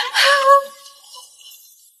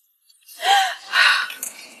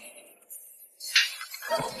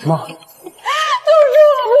妈，都是我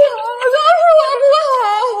不好，都是我不好。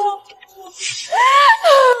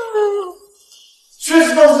确实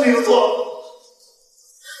都是你的错。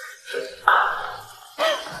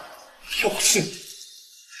要不是你，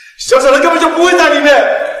小小的根本就不会在里面。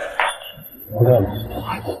不对了，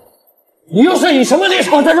你又是以什么立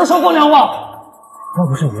场在这说风凉话？要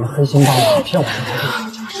不是你们黑心大佬骗我是这个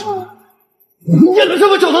家事，我们验了这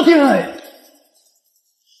么久的 DNA。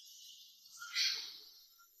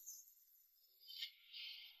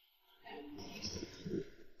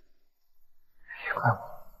怪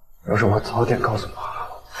我，要是我早点告诉妈，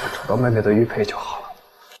我找到妹妹的玉佩就好了。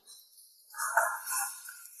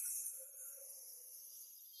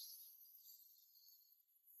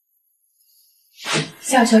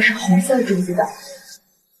笑笑是红色珠子的，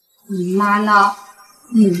你妈呢？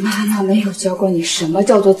你妈妈没有教过你什么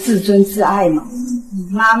叫做自尊自爱吗？你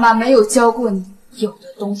妈妈没有教过你，有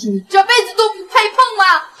的东西你这辈子都不配碰吗？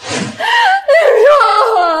你说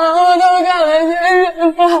我都干了些什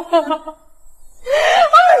么？我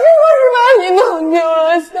是不是把你弄丢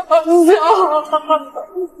了，笑笑？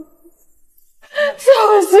笑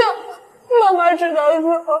笑，妈妈知道错，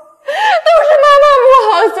都是妈妈不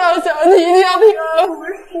好，笑笑，你一定要平安无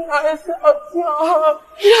事啊，笑笑，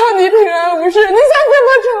只要你平安无事，你想怎么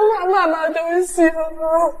惩罚妈妈都行。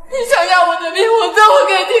你想要我的命，我都给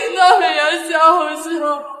听到了呀，笑笑。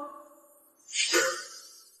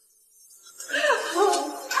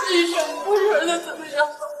医生，我儿子怎么样？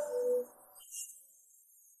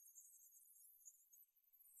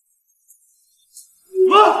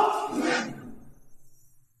妈！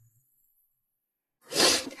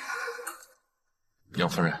杨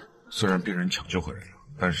夫人，虽然病人抢救回来了，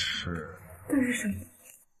但是什么？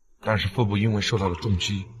但是腹部因为受到了重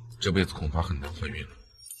击，这辈子恐怕很难怀孕了。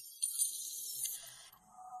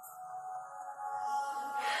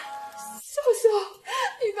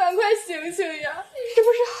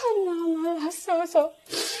小小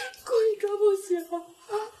故意装不喜欢。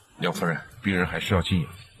梁夫人，病人还需要静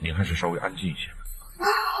养，您还是稍微安静一些。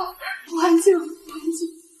不安静，不安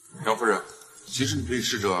静。梁夫人，其实你可以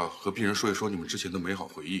试着和病人说一说你们之前的美好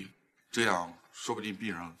回忆，这样说不定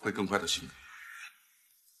病人会更快的醒。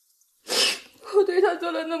我对他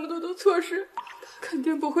做了那么多的错事，他肯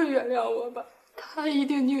定不会原谅我吧？他一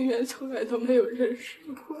定宁愿从来都没有认识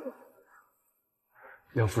过我。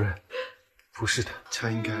梁夫人，不是的，他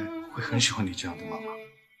应该会很喜欢你这样的妈妈。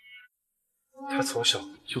他从小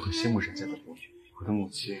就很羡慕人家的母女。我的母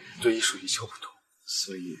亲对艺术一窍不通，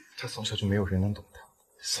所以他从小就没有人能懂他。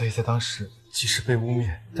所以在当时，即使被污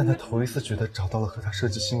蔑，但他头一次觉得找到了和他设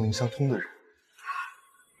计心灵相通的人。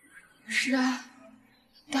是啊，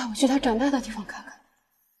带我去他长大的地方看看。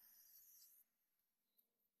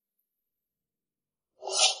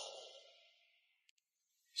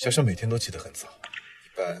小小每天都起得很早，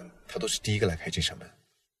一般他都是第一个来开这扇门。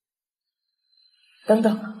等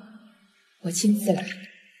等，我亲自来。你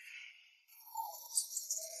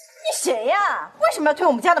谁呀？为什么要推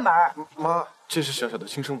我们家的门？妈，这是小小的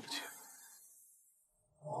亲生母亲。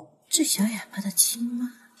这小哑巴的亲妈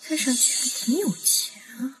看上去还挺有钱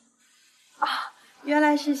啊！啊，原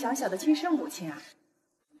来是小小的亲生母亲啊！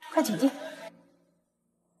快请进。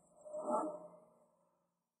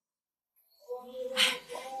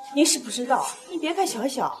你是不知道，你别看小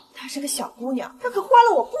小，她是个小姑娘，她可花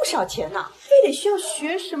了我不少钱呢，非得需要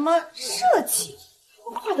学什么设计，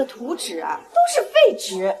画的图纸啊都是废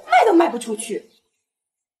纸，卖都卖不出去。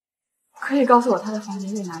可以告诉我他的房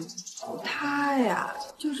间在哪里？她呀，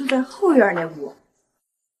就是在后院那屋。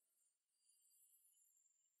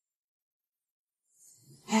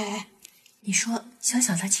哎，你说小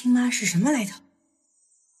小他亲妈是什么来头？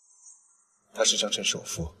她是江城首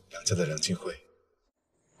富梁家的梁静慧。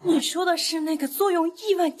你说的是那个坐拥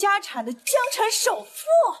亿万家产的江城首富？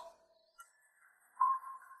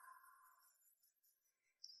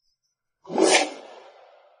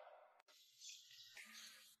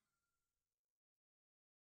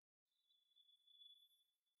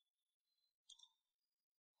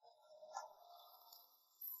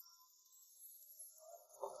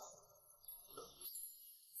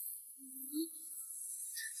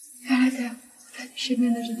原来在你身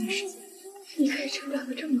边的这段时间，你可以成长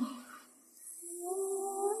得这么好。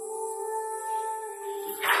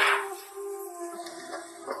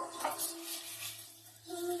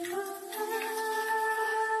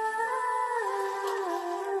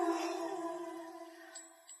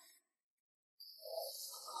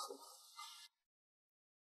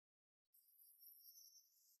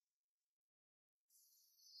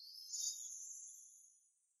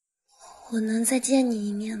我能再见你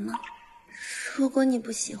一面吗？如果你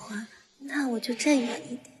不喜欢，那我就站远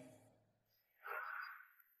一点。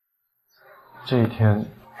这一天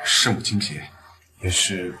是母亲节，也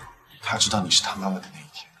是他知道你是他妈妈的那一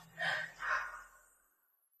天。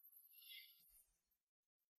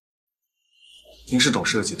您是懂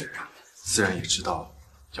设计的人，自然也知道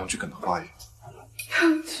杨菊梗的花语。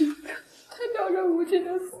杨菊梗，他表着无尽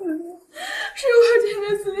的思念，是无尽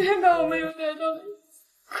的思念把我们又带到了一起，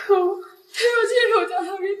可我却又亲手将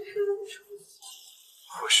他给骗了出去。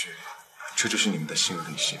或许这就是你们的心有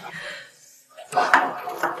灵犀吧。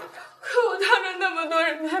可我当着那么多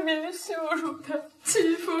人的面羞辱他、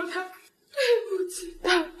欺负他、对不起他。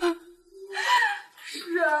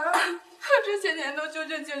是啊，他这些年都究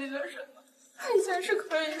竟经历了什么？他以前是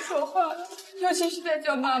可以说话的，尤其是在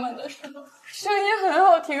叫妈妈的时候，声音很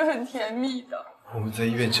好听、很甜蜜的。我们在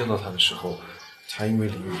医院见到他的时候，他因为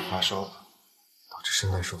淋雨发烧，导致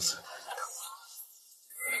声带受损。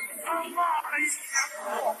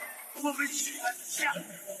我们许的下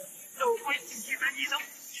都会记得你的母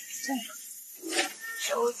亲，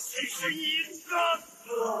尤其是一个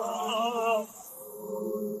个。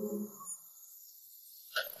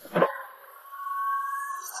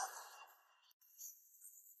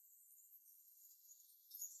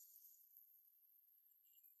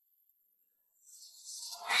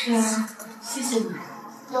是啊，谢谢你，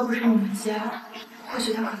要不是你们家，或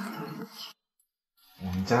许他可能会不起。我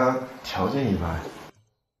们家条件一般，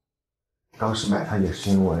当时买它也是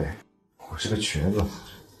因为我是个瘸子，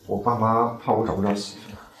我爸妈怕我找不着媳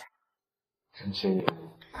妇。真些年，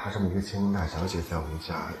她这么一个千金大小姐在我们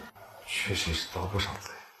家，确实是遭不少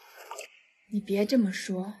罪。你别这么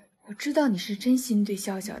说，我知道你是真心对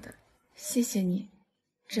笑笑的，谢谢你，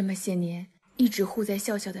这么些年一直护在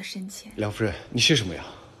笑笑的身前。梁夫人，你谢什么呀？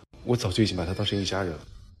我早就已经把她当成一家人了。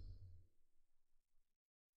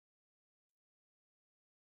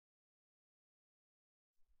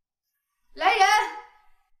来人！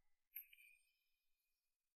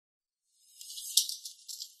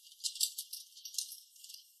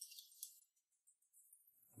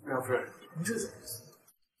梁夫人，你这怎么意思？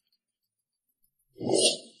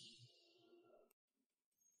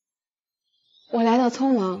我来的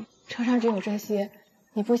匆忙，车上只有这些，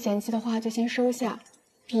你不嫌弃的话就先收下，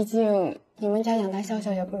毕竟你们家养大笑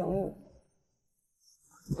笑也不容易。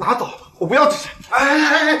拉倒吧，我不要这些。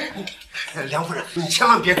哎，梁夫人，你千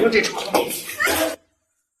万别跟这场。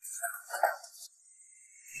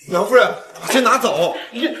梁夫人，先拿走。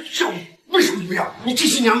为什么不要？你这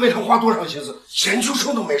些年为他花多少心思，研究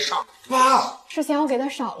生都没上。妈，是嫌我给的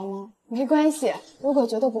少了吗？没关系，如果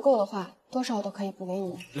觉得不够的话，多少都可以补给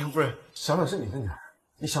你。梁夫人，小小是你的女儿，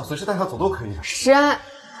你想随时带她走都可以的。石安，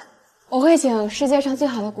我会请世界上最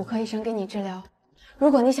好的骨科医生给你治疗。如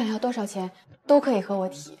果你想要多少钱，都可以和我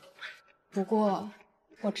提。不过，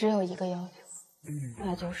我只有一个要求，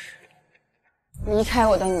那就是离开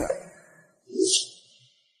我的女儿。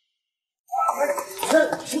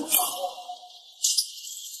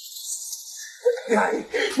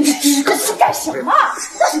你这是干什么？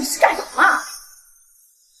到底是干什么？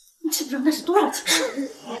你知不知道那是多少钱？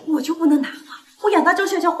我就不能拿吗？我养大周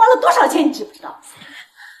笑笑花了多少钱，你知不知道？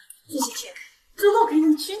这些钱足够给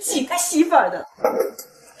你娶几个媳妇儿的。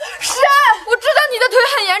是啊，我知道你的腿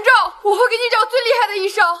很严重，我会给你找最厉害的医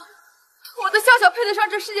生。我的笑笑配得上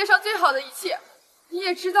这世界上最好的一切，你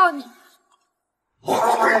也知道你。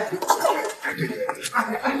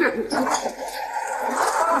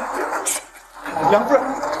梁夫人，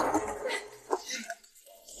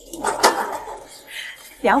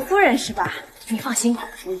梁夫人是吧？你放心，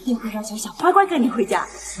我一定会让小小乖乖跟你回家。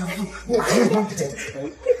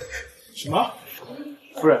什么？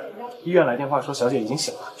夫人，医院来电话说小姐已经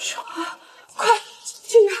醒了。快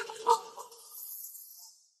进来！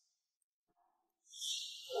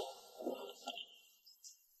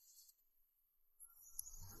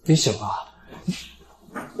你醒了？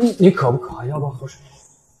你渴不渴？要不要喝水？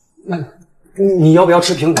那你要不要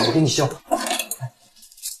吃苹果？我给你削。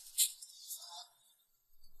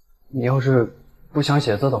你要是不想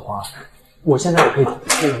写字的话，我现在也可以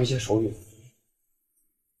给你一些手语。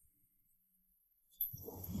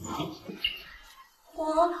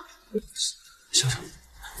笑笑，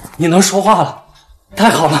你能说话了，太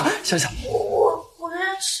好了！笑笑，我不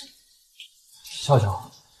认识。笑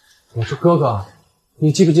笑，我是哥哥，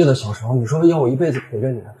你记不记得小时候你说要我一辈子陪着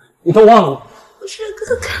你，你都忘了吗？我是哥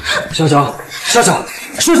哥。笑笑，笑笑，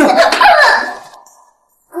笑笑。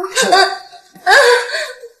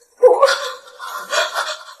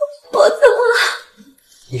我怎么了？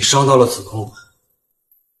你伤到了子宫，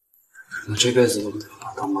可能这辈子都没有办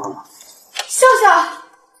法当妈妈。笑笑，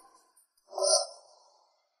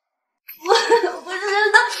我不知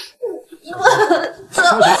道，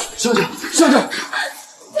笑笑，笑笑。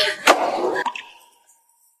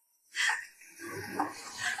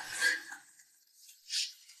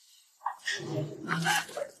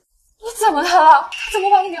你怎么了？他怎么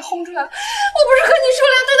把你给轰出来了？我不是和你说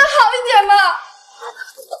了要对他好一点吗？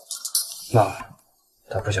妈，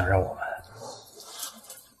他不想让我们。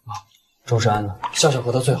妈，周世安呢？笑笑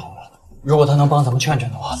和他最好了，如果他能帮咱们劝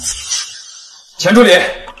劝的话。钱助理，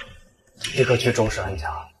立刻去周世安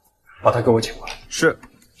家，把他给我请过来。是。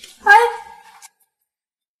哎，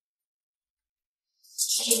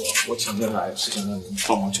我今天来是想让你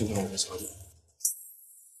帮忙劝劝我的小姐。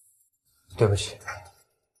对不起。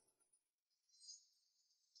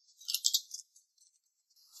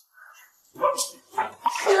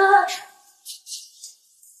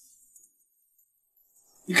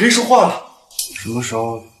你可以说话了。什么时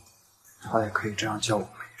候他也可以这样叫我们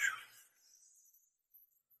一声？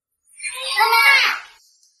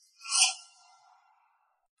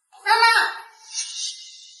妈妈，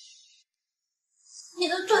你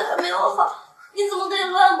的腿还没有好，你怎么可以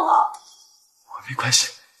乱跑？我没关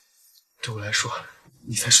系，对我来说，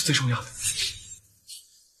你才是最重要的。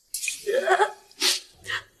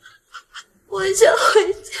我想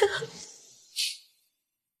回家。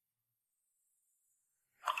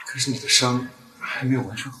可是你的伤还没有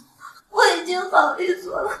完全好。我已经好利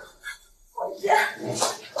索了，回家。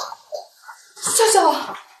笑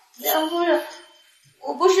笑，梁夫人，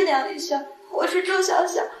我不是梁玉香，我是周小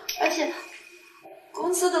小，而且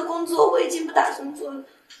公司的工作我已经不打算做了，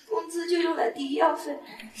工资就用来抵医药费。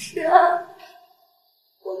是啊，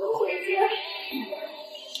我们回家。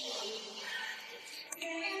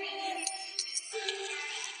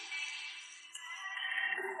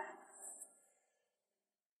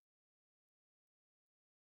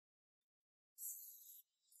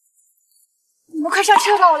你们快上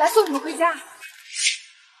车吧，我来送你们回家。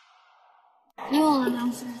你忘了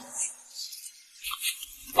梁夫人。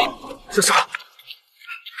小小，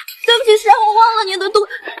对不起，是我忘了你的腿。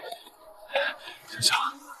小小，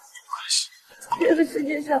没关系，这个世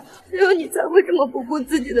界上只有你才会这么不顾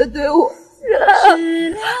自己的对我。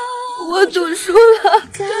然我赌输了，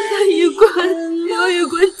当他一棍又一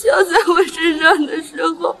棍敲在我身上的时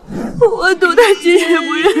候，我赌他即使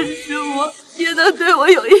不认识我，也能对我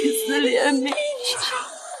有一丝怜悯。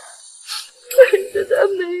可是他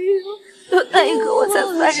没有，到那一刻我才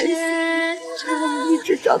幡然醒悟，我一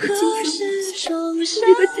直找的精神梦想，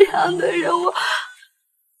一个这样的人，我。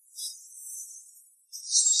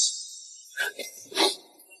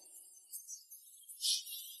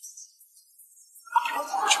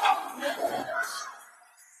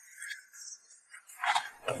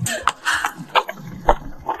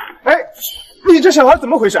哎，你这小孩怎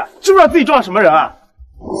么回事？知不知道自己撞了什么人啊？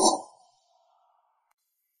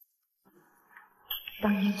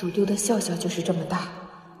当年祖丢的笑笑就是这么大，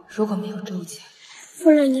如果没有周家，夫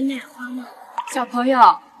人，你买花吗？小朋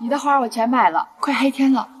友，你的花我全买了，快黑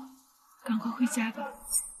天了，赶快回家吧。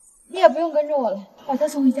你也不用跟着我了，把他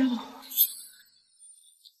送回家吧。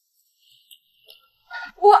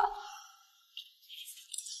我。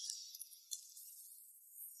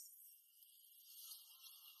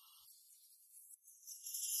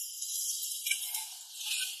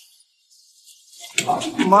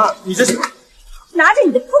妈，你这是拿着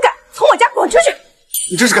你的铺盖从我家滚出去！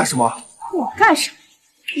你这是干什么？我干什么？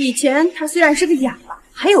以前他虽然是个哑巴，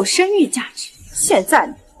还有生育价值，现在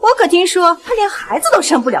呢，我可听说他连孩子都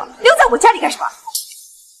生不了，留在我家里干什么？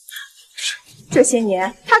这些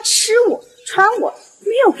年他吃我穿我，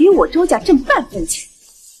没有给我周家挣半分钱。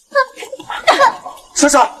莎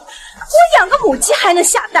莎，我养个母鸡还能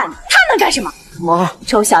下蛋呢，他能干什么？妈，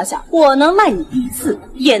周小小，我能卖你一次，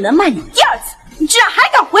也能卖你第二次，你居然还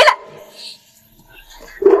敢回来！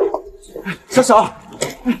莎莎，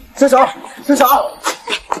莎莎，莎莎，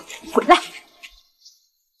回来！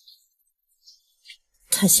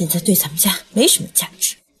他现在对咱们家没什么价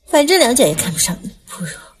值，反正梁家也看不上你，不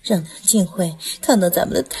如让梁静慧看到咱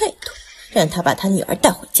们的态度，让他把他女儿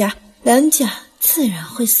带回家，梁家自然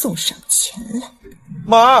会送上钱来。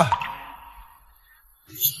妈，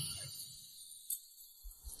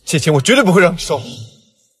这钱我绝对不会让你收。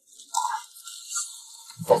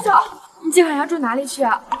小小，你今晚要住哪里去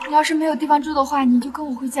啊？你要是没有地方住的话，你就跟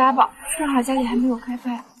我回家吧。正好家里还没有开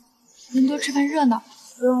饭，人多吃饭热闹，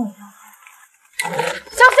不用我让。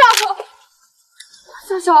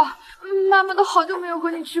笑笑，妈妈都好久没有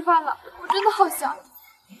和你吃饭了，我真的好想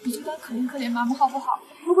你。你就当可怜可怜妈妈好不好？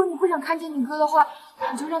如果你不想看见你哥的话，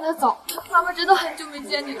你就让他走。妈妈真的很久没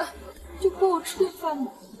见你了，就陪我吃点饭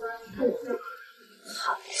吧。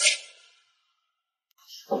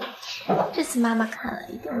好，这次妈妈看了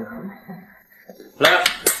一定会很满意。来，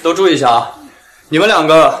都注意一下啊！你们两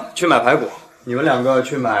个去买排骨，你们两个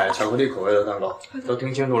去买巧克力口味的蛋糕，都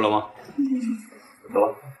听清楚了吗？走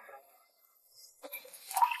吧。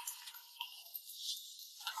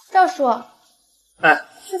赵叔，哎，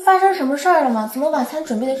是发生什么事儿了吗？怎么晚餐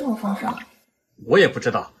准备的这么丰盛？我也不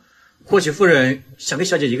知道，或许夫人想给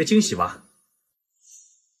小姐一个惊喜吧。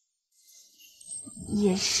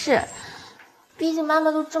也是，毕竟妈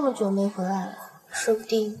妈都这么久没回来了，说不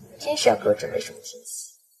定真是要给我准备什么惊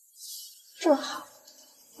喜。正好，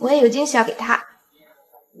我也有惊喜要给她。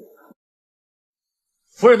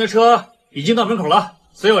夫人的车已经到门口了，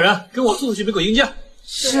所有人跟我速速去门口迎接。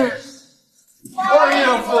是。欢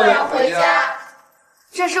迎夫人回家。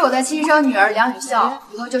这是我的亲生女儿梁雨笑，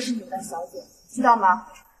以后就是你们的小姐，知道吗？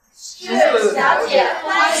是，小姐，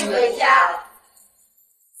欢迎回家。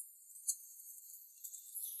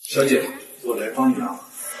小姐，我来帮你啊。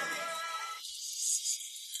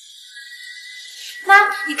妈，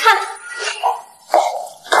你看，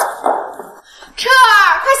彻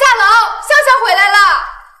儿，快下楼，笑笑回来了。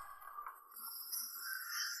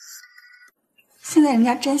现在人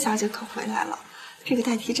家甄小姐可回来了，这个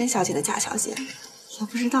代替甄小姐的贾小姐，也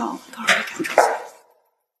不知道多少被赶出去。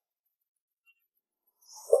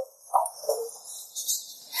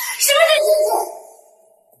什么事情？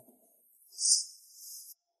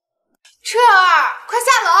彻儿，快下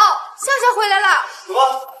楼，笑笑回来了。什么？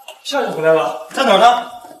笑笑回来了，在哪儿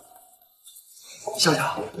呢？笑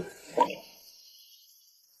笑，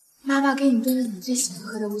妈妈给你炖了你最喜欢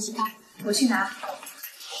喝的乌鸡汤，我去拿。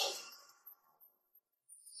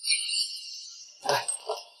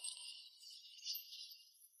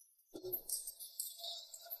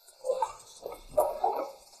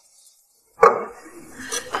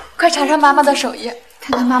快尝尝妈妈的手艺，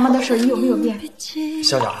看看妈妈的手艺有没有变。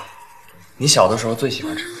笑笑，你小的时候最喜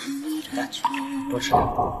欢吃的，来，多吃点。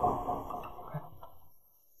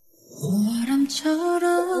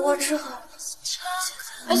我吃好了。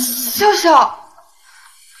笑笑，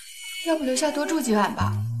要不留下多住几晚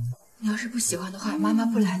吧？你要是不喜欢的话，妈妈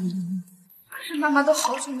不拦你。可是妈妈都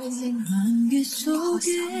好久没见你，我好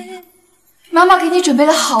想你。妈妈给你准备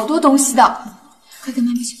了好多东西的，快跟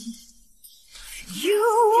妈妈去看看。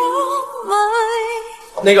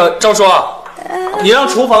那个赵叔，你让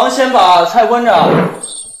厨房先把菜关着。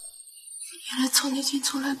原来从那天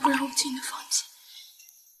从来不让我进的房间，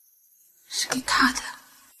是给他的。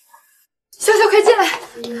笑笑，快进来！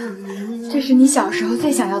这是你小时候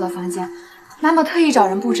最想要的房间，妈妈特意找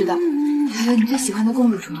人布置的，还有你最喜欢的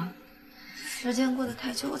公主床。时间过得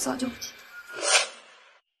太久，我早就不记得。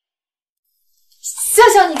笑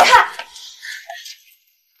笑，你看，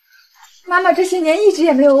妈妈这些年一直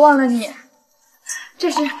也没有忘了你。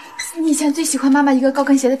这是你以前最喜欢妈妈一个高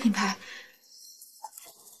跟鞋的品牌。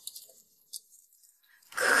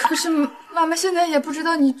可是妈妈现在也不知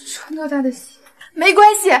道你穿多大的鞋。没关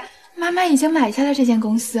系，妈妈已经买下了这间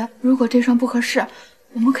公司，如果这双不合适，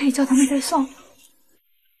我们可以叫他们再送。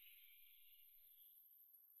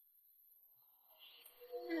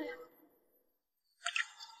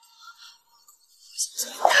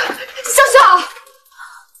笑笑，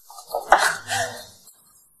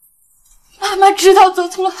妈妈知道做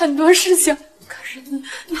错了很多事情，可是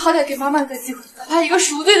你好歹给妈妈个机会，哪怕一个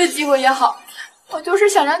赎罪的机会也好。我就是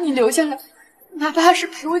想让你留下来，哪怕是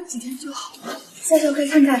陪我几天就好。笑笑，快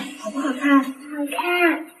看看好不好看？好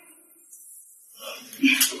看。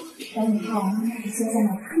等以后，妈妈给笑笑买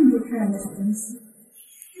更多漂亮的小东西。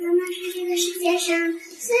妈妈是这个世界上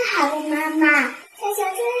最好的妈妈，笑笑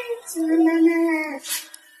最喜欢妈妈了。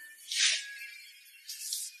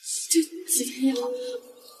这几天也好。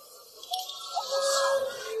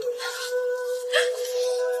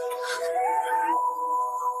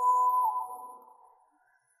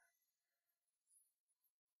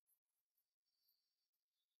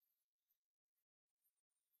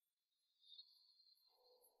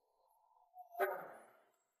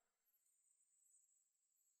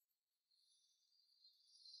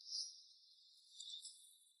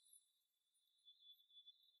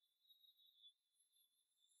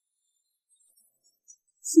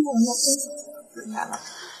新闻要真小姐回来了，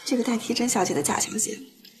这个代替甄小姐的贾小姐，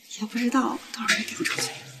也不知道到时候丢出去。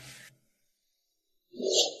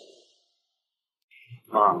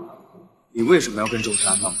妈，你为什么要跟周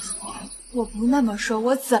山那么说？我不那么说，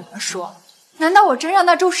我怎么说？难道我真让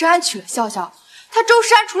那周世安娶了笑笑？他周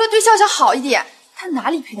世安除了对笑笑好一点，他哪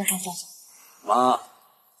里配得上笑笑？妈，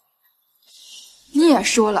你也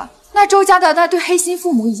说了，那周家的那对黑心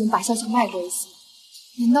父母已经把笑笑卖过一次，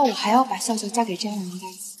难道我还要把笑笑嫁给这样的人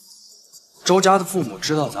干死？周家的父母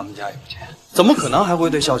知道咱们家有钱，怎么可能还会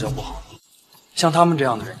对笑笑不好呢？像他们这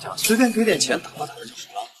样的人家，随便给点钱打发打发就是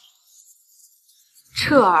了。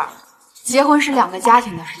彻儿，结婚是两个家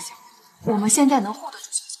庭的事情，我们现在能护得住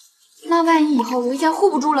笑笑，那万一以后有一天护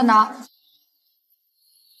不住了呢？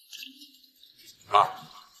妈，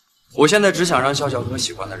我现在只想让笑笑和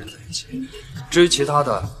喜欢的人在一起，至于其他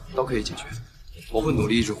的都可以解决，我会努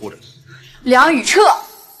力一直护着你。梁雨彻，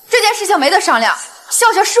这件事情没得商量。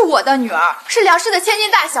笑笑是我的女儿，是梁氏的千金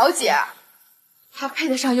大小姐，她配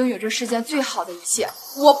得上拥有这世间最好的一切。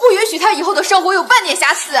我不允许她以后的生活有半点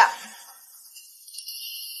瑕疵。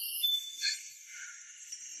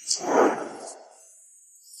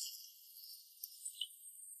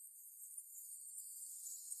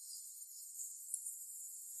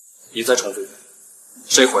你再重复一遍，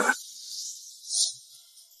谁回来？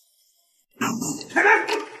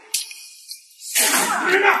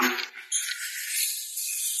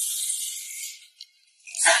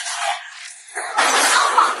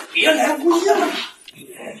别来无恙了！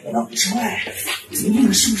那不是外人，你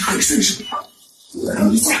命是不是很顺手？我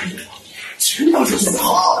让你嫁给我，全当是你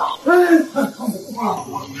好的。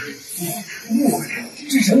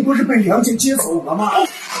这人不是被梁家接走了吗？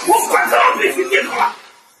我管他必须接走了！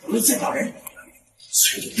没见到人，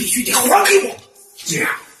所以必须得还给我。这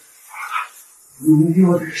样，你们给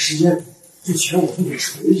我点时间，这钱我不得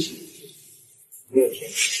处理去。2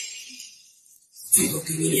天时间，最多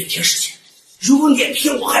给你2天时间。如果2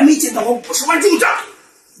天我还没见到我50万重账，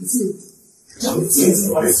你让你见见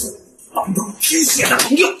我儿子当当天下的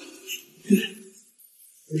朋友。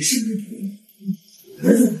你是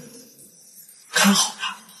儿子，看好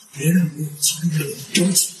他，别让我有机会惹你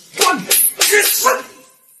着急。让你去死！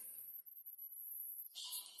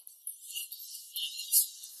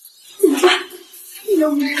怎么办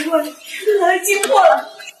？150万全都拿来进货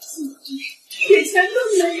了，一点钱都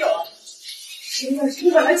没有。谁要是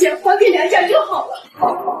把那钱还给梁家就好了。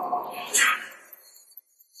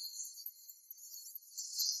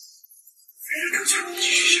更加继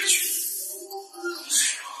续下去，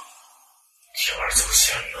铤而走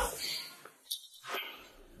险了。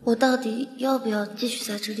我到底要不要继续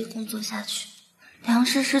在这里工作下去？梁尝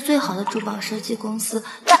试是最好的珠宝设计公司。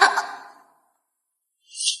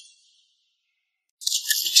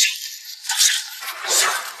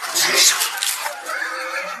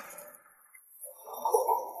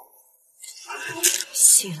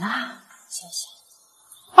醒啦，小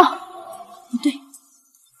小。哦，不对，我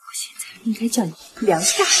现在应该叫你梁大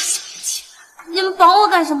小姐。你们绑我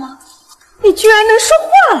干什么？你居然能说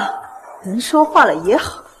话了！能说话了也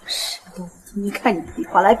好，谁都不听。你看你比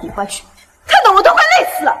划来比划去，看得我都快累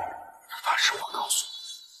死了。那是我告诉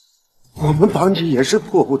你，我们绑你也是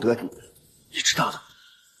迫不得已，你知道的。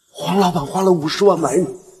黄老板花了50万买你，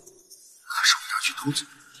可是我要去投资，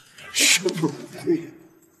血本无归，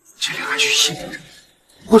这里还需新的人，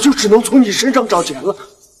我就只能从你身上找钱了。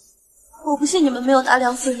我不信你们没有拿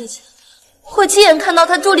梁夫人的钱，我亲眼看到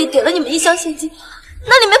他助理给了你们1箱现金，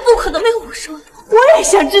那里面不可能没有50万。我也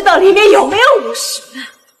想知道里面有没有50万，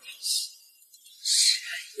是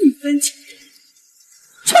1分钱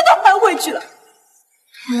全都还回去了。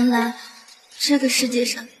原来这个世界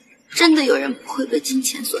上真的有人不会被金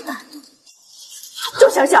钱所打动。周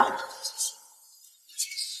小小，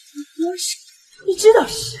你知道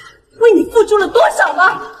是为你付出了多少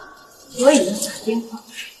吗？我已经打电话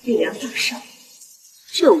给梁大少，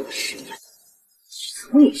这50万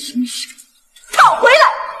从你身上讨回来。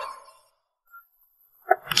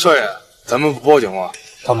少爷，咱们不报警吗？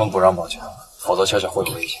他们不让报警，否则小小会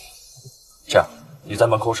有危险。这样，你在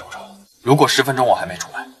门口守着，如果10分钟我还没出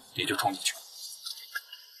来，你就冲进去。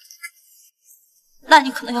那你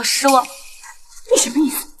可能要失望。你什么意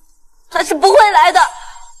思？他是不会来的，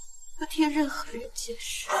不听任何人解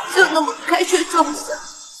释，就那么开车撞向，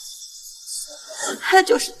他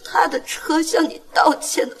就是他的车向你道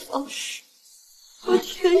歉的方式。不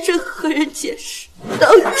听任何人解释，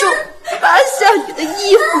当众扒下你的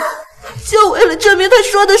衣服，就为了证明他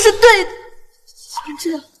说的是对的。像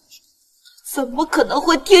这样，怎么可能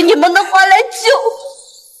会听你们的话来救我？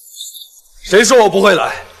谁说我不会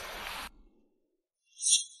来？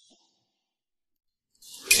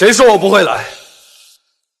谁说我不会来？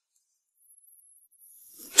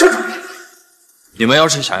你们要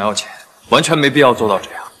是想要钱，完全没必要做到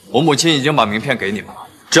这样。我母亲已经把名片给你们了，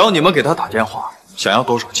只要你们给她打电话，想要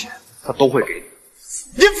多少钱，她都会给你。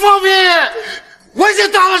你放屁！我已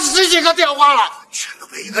经打了10几个电话了，全都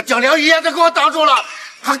被一个叫梁玉燕的给我挡住了。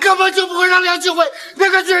他根本就不会让梁静慧那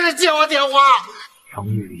个女人接我电话。梁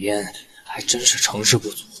雨嫣还真是成事不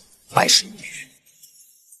足败事有余。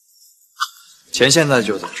钱现在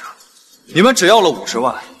就在这儿，你们只要了50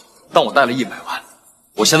万，但我带了100万。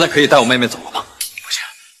我现在可以带我妹妹走了吗？不行，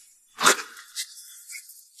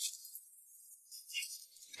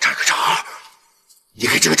这儿有个账号，你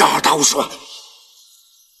给这个账号打50万。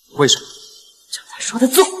为什么？照他说的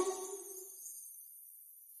做。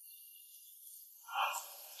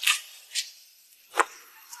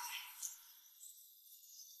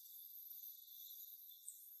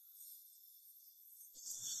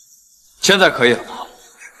现在可以了吗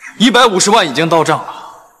？150万已经到账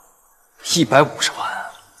了，150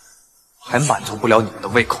万还满足不了你们的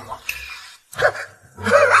胃口吗？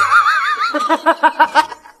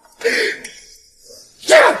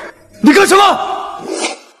你干什么？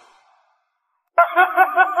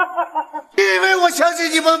你以为我相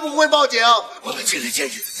信你们不会报警？我们进了监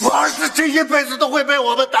狱，我儿子这一辈子都会被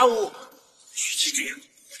我们耽误。与其这样，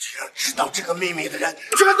我就让知道这个秘密的人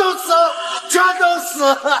全都死，全都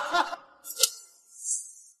死。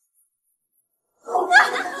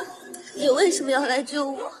你为什么要来救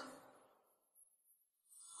我？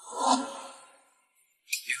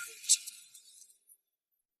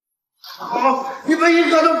好，你们一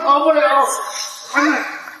个都跑不了。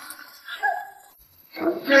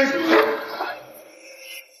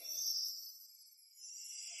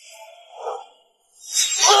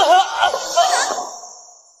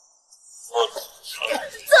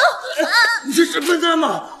你是真笨蛋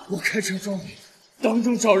吗？我开车撞你，当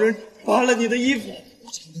众找人扒了你的衣服，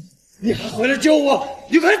你还回来救我？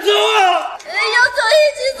你快走啊！要走一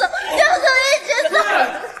起走，要走一起走。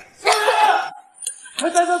快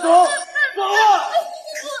带他走，走啊！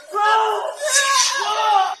走！走！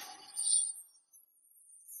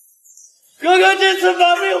哥哥这次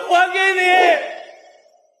把命还给你。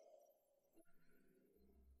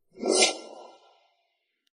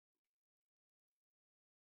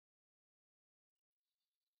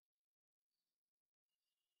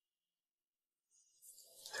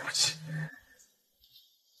对不起，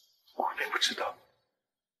我并不知道，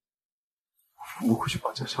我父母会去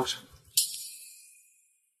绑架小沈。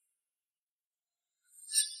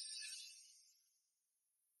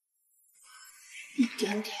一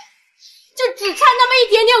点点，就只差那么一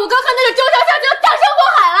点点，我刚和那个周小小就要葬身火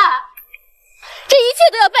海了。这一切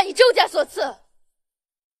都要拜你周家所赐。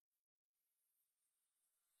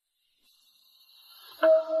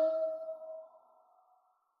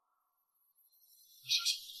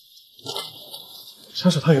小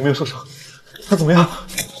小他有没有受伤？他怎么样？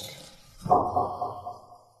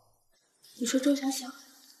你说周小小，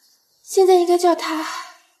现在应该叫她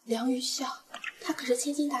梁雨笑，她可是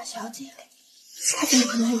千金大小姐，她怎么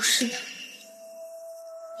可能有事呢？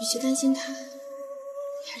与其担心她，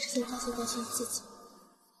还是先担心自己。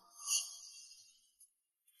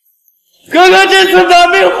哥哥这次把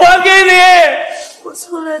命还给你。我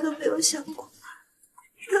从来都没有想过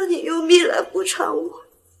让你用命来补偿我。医生，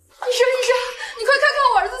你快看看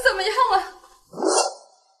我儿子怎么样了！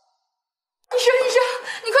医生，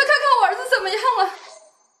你快看看我儿子怎么样了！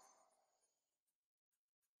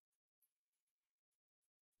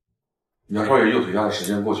梁少爷右腿压的时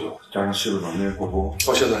间过久，加上吸入能量过多，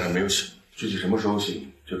到现在还没有醒。具体什么时候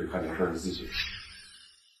醒，就得看梁少爷自己。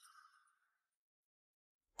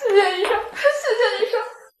谢谢医生，谢谢医生。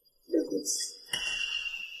对不起。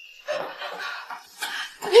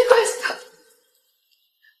没关系的。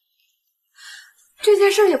这件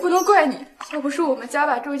事也不能怪你，要不是我们家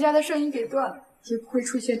把周家的生意给断了，也不会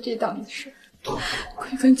出现这档子事。归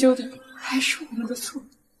根究底，还是我们的错。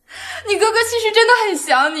你哥哥其实真的很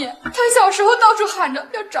想你，他小时候到处喊着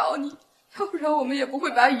要找你，要不然我们也不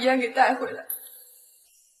会把雨嫣给带回来。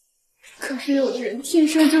可是有的人天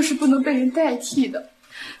生就是不能被人代替的，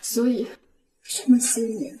所以这么些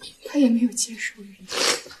年他也没有接受人。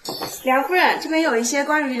梁夫人，这边有一些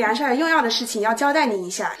关于梁少爷用药的事情要交代你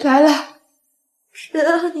一下。来了。只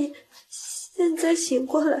要你现在醒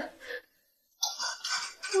过来，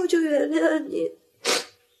我就原谅你，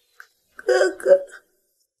哥哥。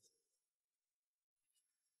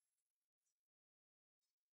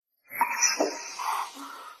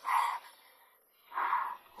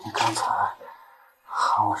你刚才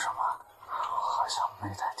喊我什么？好像没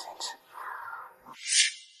太听清。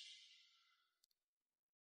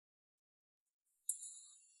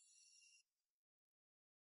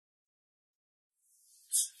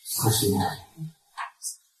4十年，男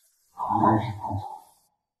人共同。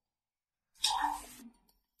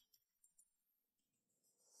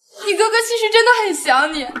你哥哥其实真的很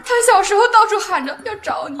想你，他小时候到处喊着要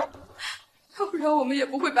找你，要不然我们也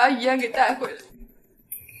不会把雨嫣给带回来。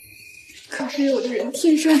可是有的人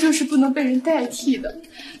天生就是不能被人代替的，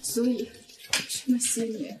所以这么些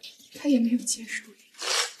年他也没有接受人。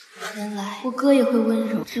原来我哥也会温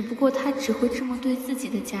柔，只不过他只会这么对自己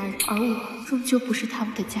的家人，而我终究不是他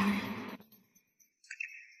们的家人。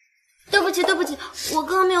对不起，我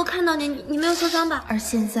刚刚没有看到你，你没有受伤吧？而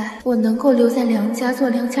现在我能够留在梁家做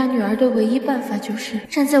梁家女儿的唯一办法，就是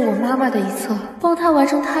站在我妈妈的一侧，帮她完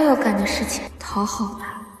成她要干的事情，讨好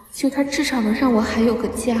她，就她至少能让我还有个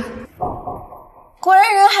家。果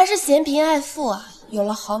然人还是嫌贫爱富啊！有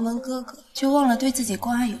了豪门哥哥，就忘了对自己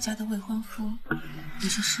关爱有加的未婚夫，你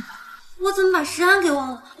说是吧？我怎么把石安给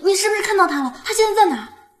忘了？你是不是看到他了？他现在在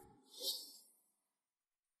哪？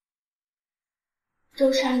周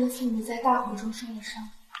世安的父母在大火中受了伤，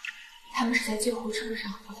他们是在救护车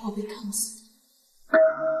上把火被烫死。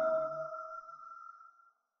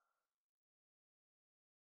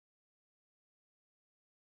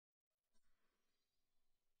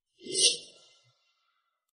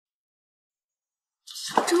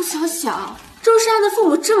周小小，周世安的父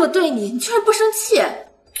母这么对你，你居然不生气？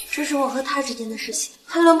这是我和他之间的事情，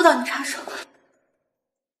还轮不到你插手。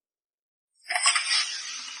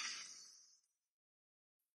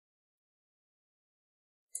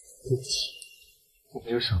对不起，我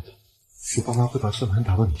没有想到你爸妈会把这盘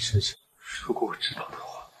打到你身上。如果我知道的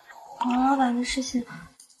话，王老板的事情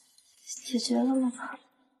解决了吗？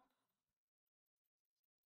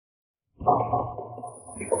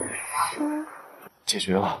解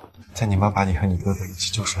决了。在你妈把你和你哥哥一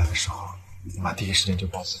起救出来的时候，你妈第一时间就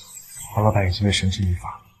报警了。黄老板已经被绳之以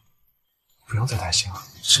法，不用再担心了。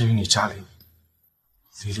至于你家里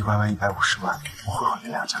里里外外150万，我会还给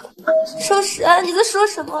梁家的。周石安，你在说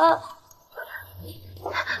什么？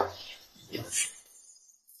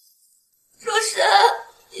周石安，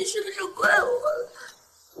你是不是怪我了？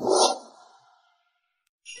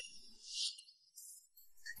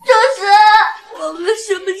周石安，我们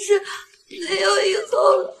是不是没有以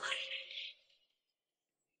后了？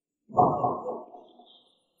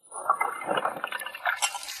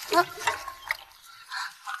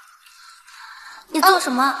你做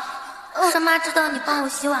什么？申妈知道你帮我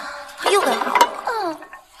洗碗，她又该骂我。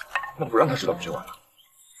那不让她知道不就完了？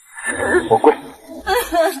我跪。你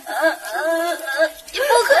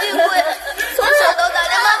不可以跪，从小到大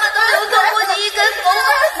连妈妈都没有动过你一根头发，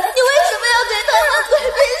你为什么要给他们跪？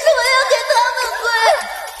为什么要给他们跪？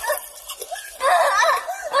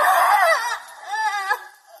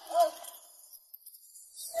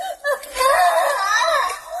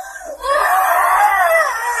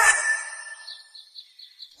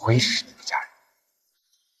会是你的家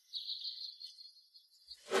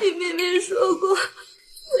人。你明明说过，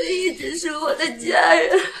我一直是我的家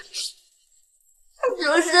人。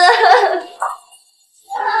周深，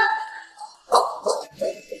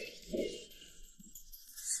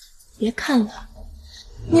别看了，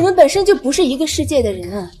你们本身就不是一个世界的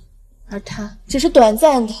人，而他只是短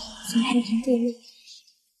暂的从不同对立。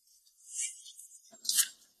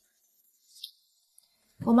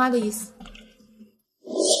我妈的意思。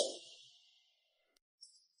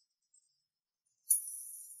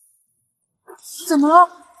怎么了？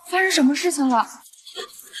发生什么事情了？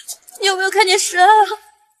你有没有看见石安啊？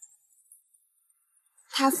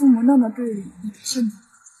他父母那么对你，你不信吗？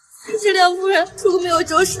可是梁夫人，如果没有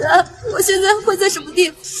周石安，我现在会在什么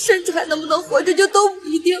地方，甚至还能不能活着，就都不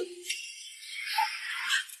一定。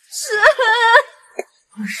石安，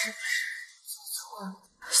我是不是做错了？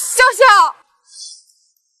笑笑，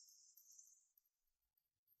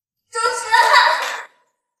周石安，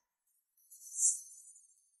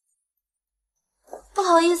不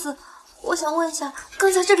好意思，我想问一下，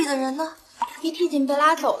刚才这里的人呢？遗体已经被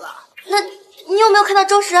拉走了。那你有没有看到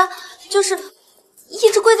周石安？就是一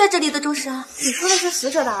直跪在这里的周石安。你说的是死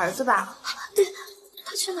者的儿子吧？对，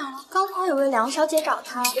他去哪儿了？刚好有位梁小姐找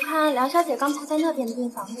他，我看梁小姐刚才在那边的病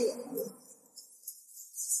房里。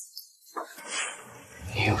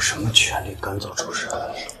你有什么权利赶走周深？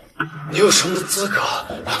你有什么资格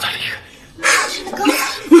让他离开？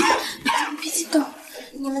别激动，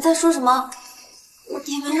你们在说什么？我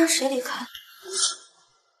爹没让谁离开。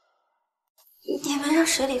你爹没让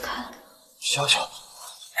谁离开？小小，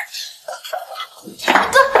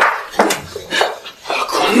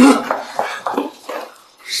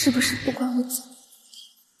是不是不管我怎么，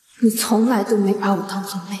你从来都没把我当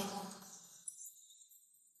做妹？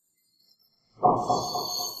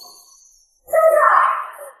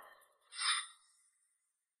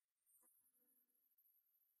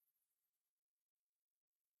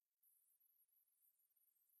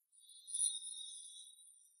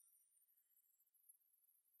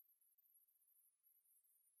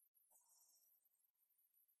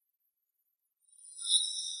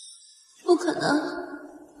不可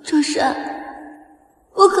能，周深，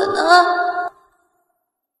不可能！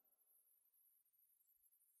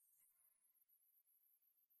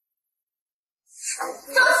周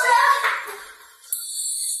深，周深，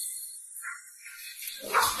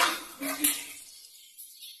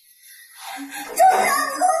你给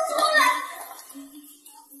我出来！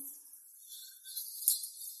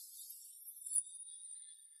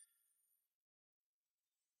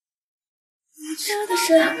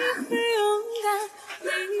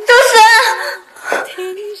周深。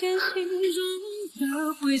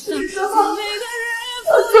周深，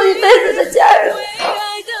我做一辈子的家人，还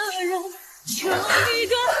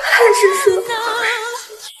是说我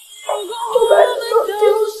把你弄丢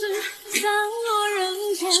了？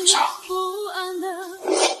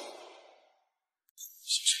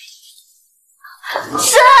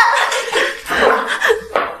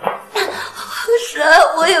是，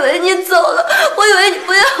我以为你走了，我以为你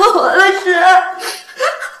不要我了，是。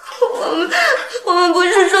我们不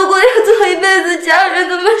是说过要做一辈子家人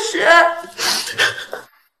的吗？是。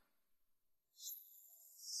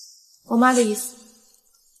我妈的意思。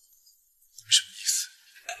什么意思？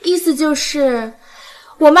意思就是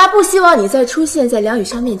我妈不希望你再出现在梁雨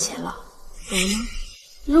香面前了，懂了吗？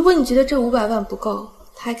如果你觉得这500万不够，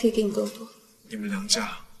她还可以给你更多。你们梁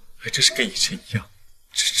家还真是跟以前一样，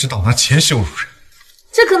只知道拿钱羞辱人。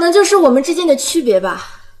这可能就是我们之间的区别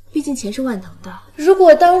吧。毕竟钱是万能的，如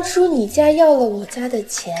果当初你家要了我家的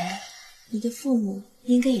钱，你的父母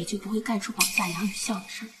应该也就不会干出绑架杨雨笑的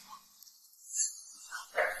事儿了。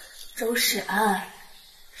周世安，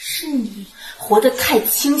是你活得太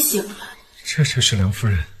清醒了。这就是梁夫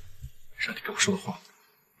人让你跟我说的话。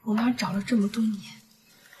我妈找了这么多年，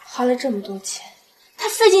花了这么多钱，她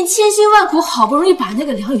费尽千辛万苦，好不容易把那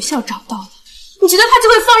个梁雨笑找到了。你觉得她就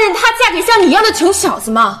会放任她嫁给像你一样的穷小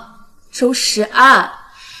子吗？周世安，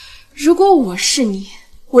如果我是你，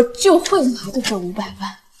我就会拿着这500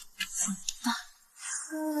万。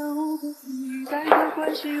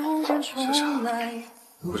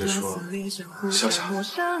我就说，笑笑，我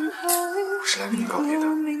是来跟你告别的。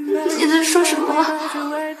你在说什么？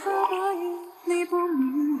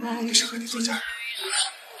也是和你做家人。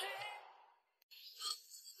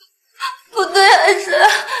不对，还是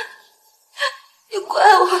你怪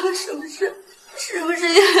我了是不是？是不是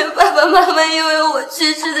因为爸爸妈妈因为我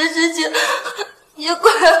去世的事情，也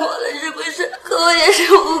怪我了是不是？可我也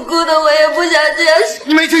是无辜的，我也不想这样。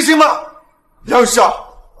你没听清吗？梁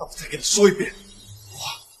少，让我再给你说一遍，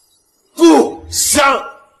我不想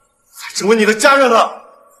再成为你的家人了。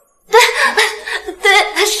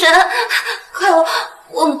对，是。快，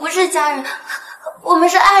我们不是家人，我们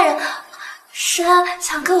是爱人。是啊，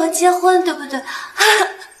想跟我结婚，对不对？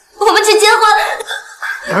我们去结婚。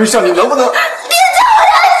梁玉笑，你能不能别叫我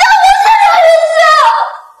梁玉笑，别叫梁玉笑！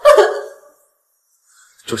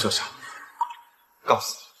周笑笑，告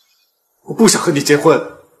诉你，我不想和你结婚。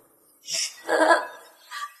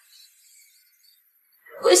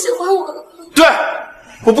不喜欢我了？对，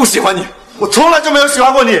我不喜欢你，我从来就没有喜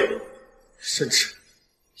欢过你，甚至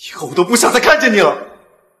以后我都不想再看见你了。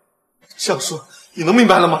这样说，你能明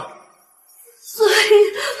白了吗？所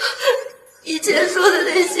以，以前说的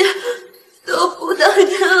那些都不当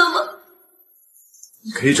真了吗？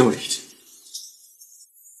你可以这么理解。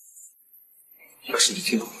要是你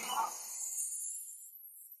听懂了。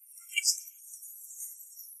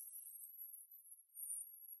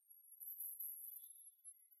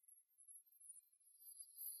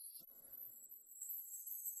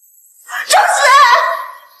周思安，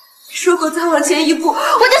你说过再往前一步，我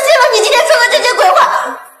就信了你今天说的这些鬼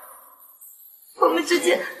话。我们之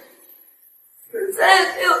间再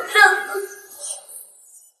也没有任何。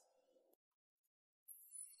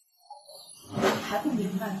还不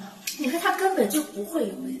明白吗？你和他根本就不会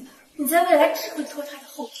有未来，你在未来只会拖他的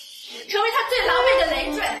后腿，成为他最狼狈的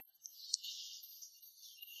累赘。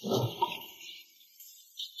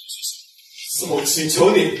四后请求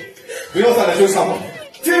你不要再来纠缠我，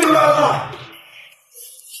听明白了吗？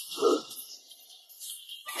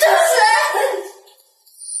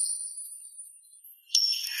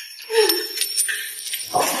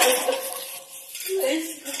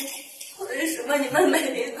为什么你们每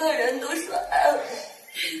一个人都说爱我，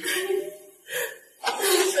每个人都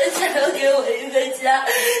说想要给我一个家，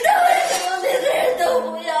但为什么每个人都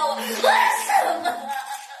不要我？为什么？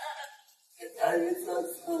我到底做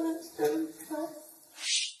错了什么？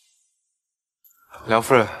梁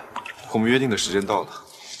夫人，我们约定的时间到了。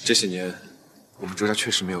这些年，我们周家确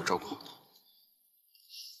实没有照顾好他。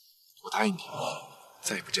我答应你，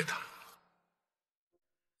再也不见他了。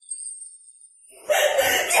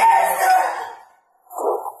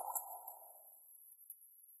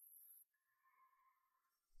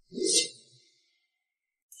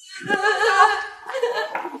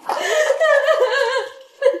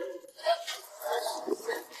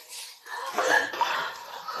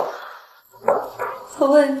我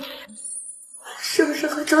问你，是不是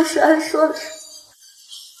和周世安说了什么？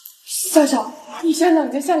笑笑，你先冷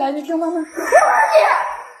静下来，你听妈妈说。我问你，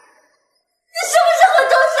你是不是和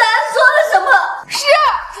周世安说了什么？是，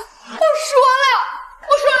我说了，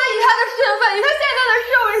以他的身份，以他现在的社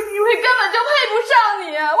会地位，根本就配不上你。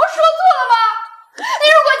我说错了吗？你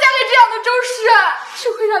如果嫁给这样的周世安，只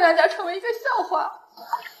会让梁家成为一个笑话。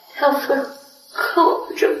梁夫人，可我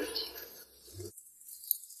不这么觉得。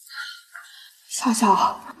笑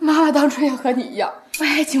笑，妈妈当初也和你一样，为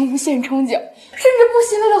爱情无限憧憬，甚至不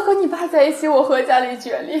惜为了和你爸在一起，我和家里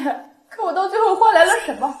决裂。可我到最后换来了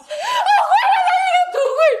什么？我换来了一个赌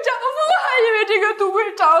鬼丈夫，我还以为这个赌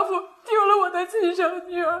鬼丈夫丢了我的亲生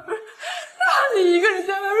女儿，让你一个人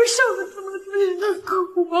在外面受了这么多年的苦。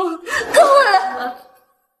够了！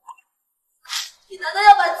你难道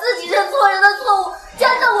要把自己认错人的错误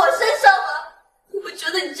加在我身上吗？你不觉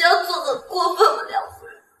得你这样做很过分吗，梁夫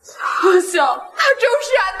人？笑笑，他周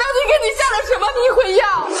世安到底给你下了什么迷魂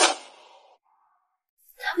药？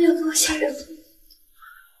他没有给我下任何，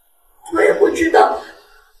我也不知道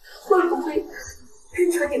会不会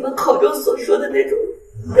变成你们口中所说的那种，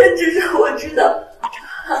但至少我知道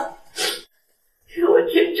他是我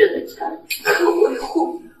真正的家人，可维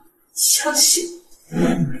护，相信。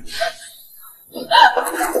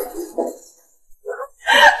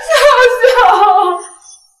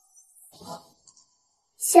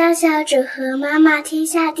笑笑只和妈妈天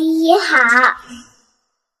下第一好。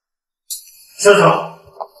笑笑，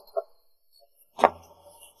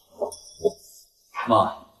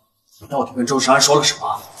妈，你到底跟周世安说了什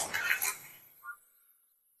么？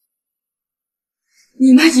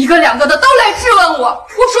你们一个两个的都来质问我，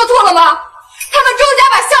我说错了吗？他们周家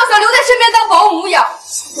把笑笑留在身边当保姆养，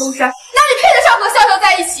周山哪里配得上和笑笑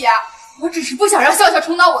在一起啊？我只是不想让笑笑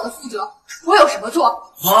承担我的负责，我有什么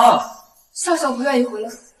错？妈，笑笑不愿意回来，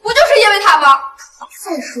不就是因为他吗？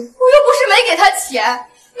再说我又不是没给他钱，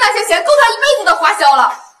那些钱够他一辈子的花销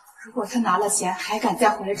了。如果他拿了钱还敢再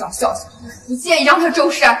回来找笑笑，不介意让他周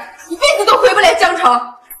山一辈子都回不来江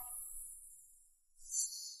城。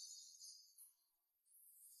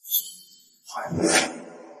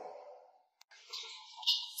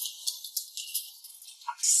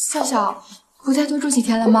笑笑，回家多住几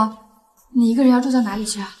天了吗？你一个人要住到哪里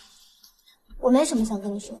去啊？我没什么想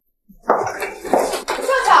跟你说。笑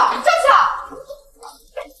笑，笑笑，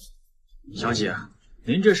小姐，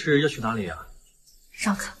您这是要去哪里啊？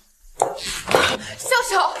让开！笑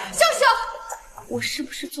笑，笑笑，我是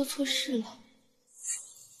不是做错事了？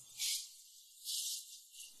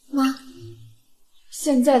妈，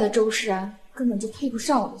现在的周世安根本就配不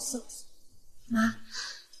上我的笑笑。妈，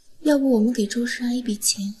要不我们给周世安一笔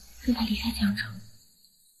钱，让他离开江城？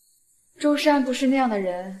周世安不是那样的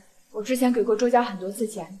人，我之前给过周家很多次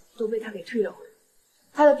钱，都被他给退了回来。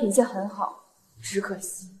他的品性很好，只可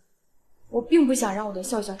惜我并不想让我的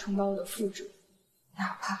笑笑重蹈我的覆辙，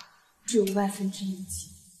哪怕只有1/1000的钱。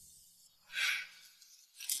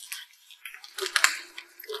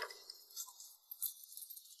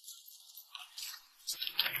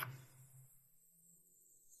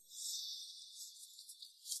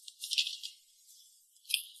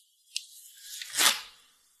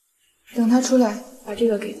等他出来，把这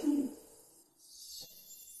个给他。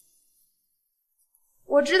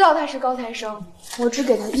我知道他是高材生，我只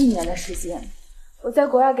给他1年的时间。我在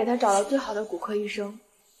国外给他找了最好的骨科医生。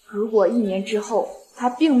如果1年之后他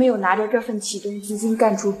并没有拿着这份启动基金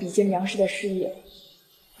干出比肩粮食的事业，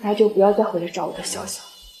那就不要再回来找我的笑笑。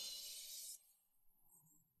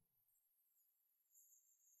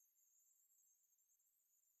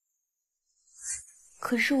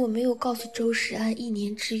可是我没有告诉周世安1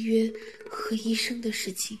年之约和医生的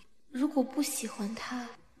事情。如果不喜欢他，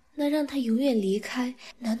那让他永远离开，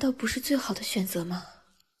难道不是最好的选择吗？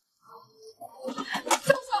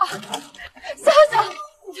笑笑，笑笑，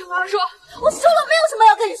你听妈说，我说了没有什么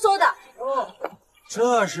要跟你说的。哦，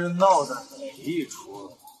这是闹得哪一出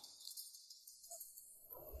了？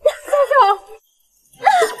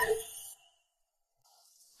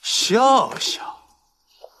笑笑，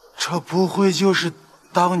这不会就是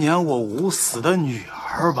当年我捂死的女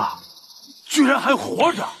儿吧？居然还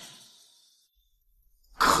活着！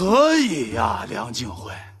可以呀，梁静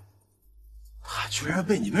慧，她居然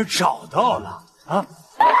被你们找到了啊！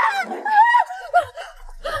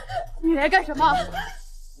你来干什么？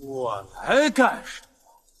我来干什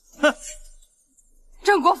么？哼！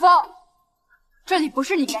郑国峰，这里不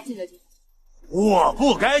是你该进的地方。我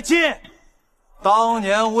不该进。当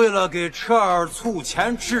年为了给彻儿促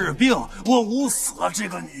钱治病，我捂死了这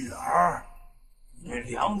个女儿。你们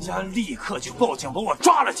梁家立刻就报警把我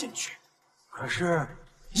抓了进去。可是，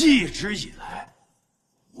一直以来，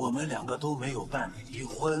我们2个都没有办理离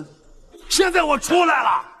婚。现在我出来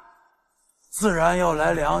了，自然要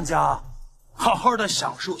来梁家，好好的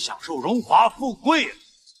享受享受荣华富贵。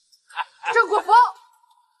郑国峰，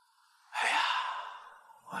哎呀，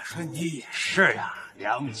我说你也是呀，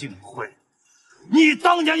梁静慧。你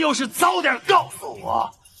当年要是早点告诉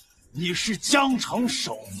我，你是江城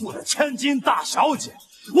首富的千金大小姐，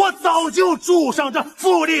我早就住上这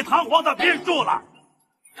富丽堂皇的别墅了，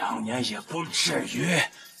当年也不至于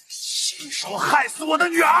亲手害死我的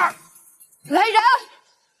女儿。来人，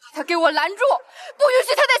把他给我拦住，不允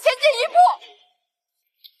许他再前进一步。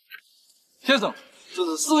先生，这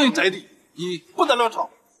是私人宅邸，你不得乱闯。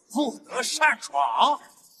不得擅闯！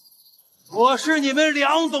我是你们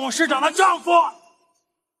梁董事长的丈夫。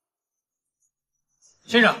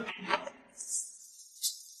先生，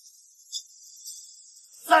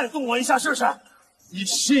再动我一下试试？你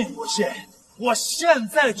信不信？我现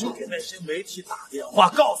在就给那些媒体打电话，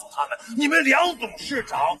告诉他们你们梁董事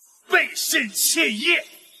长背信弃义，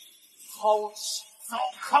抛弃糟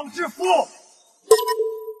糠之夫。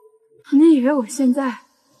你以为我现在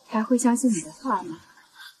还会相信你的话吗？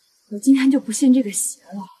我今天就不信这个邪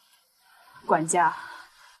了。管家，把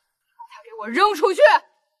他给我扔出去！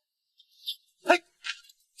哎，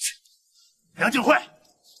梁静慧，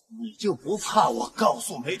你就不怕我告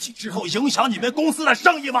诉媒体之后影响你们公司的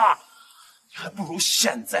生意吗？你还不如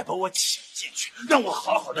现在把我请进去，让我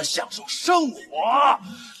好好的享受生活，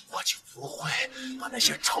我就不会把那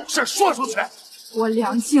些丑事说出去。我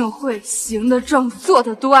梁静慧行得正，坐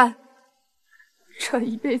得端，这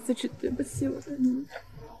一辈子只对不起我的女儿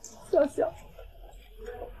笑笑。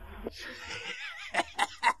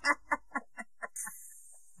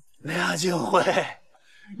梁静慧，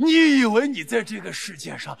你以为你在这个世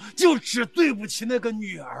界上就只对不起那个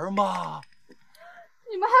女儿吗？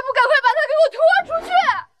你们还不赶快把她给我拖出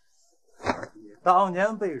去！你当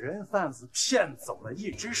年被人贩子骗走了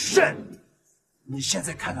一只肾，你现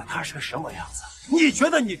在看看她是个什么样子，你觉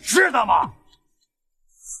得你值得吗？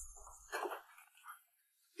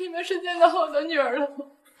你们是见到我的女儿了吗？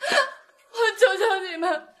我求求你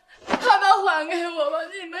们，把她还给我吧！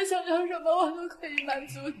你们想要什么，我都可以满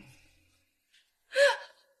足你。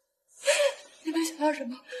你们想要什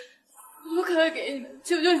么，我可以给你们。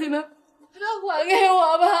求求你们，把她还给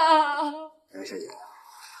我吧！梁小姐，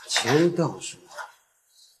钱倒是，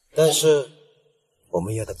但是我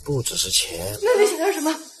们要的不只是钱。那你想要什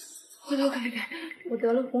么？回头看看。我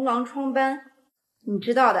得了红狼疮斑，你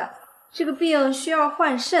知道的，这个病需要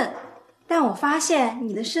换肾，但我发现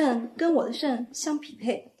你的肾跟我的肾相匹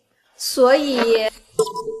配，所以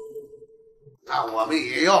那我们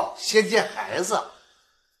也要先见孩子。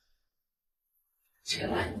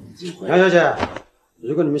杨小姐，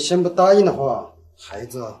如果你们先不答应的话，孩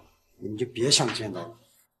子你们就别想见到了。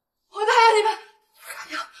我答应你们。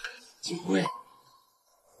金辉，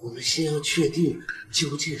我们先要确定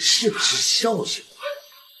究竟是不是笑笑。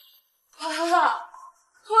爸，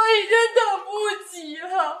我已经等不及了。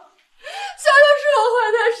笑笑是我怀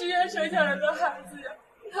胎10月生下来的孩子呀，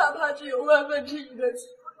哪怕只有1/1000的机会，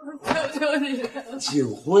求求你了。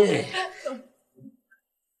景辉，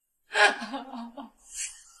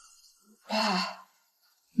爸，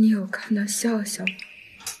你有看到笑笑吗？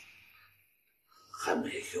还没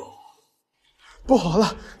有。不好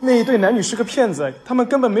了，那一对男女是个骗子，他们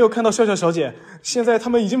根本没有看到笑笑小姐，现在他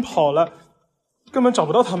们已经跑了，根本找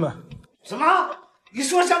不到他们。什么？你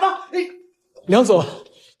说什么？梁总，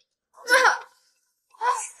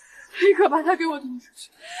立刻把他给我拖出去！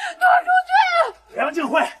拖出去！梁静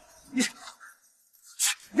慧，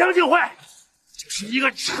梁静慧，这是一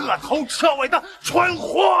个彻头彻尾的蠢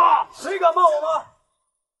货！谁敢骂我吗？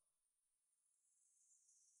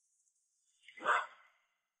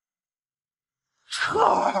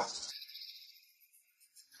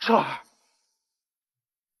彻儿，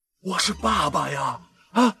我是爸爸呀！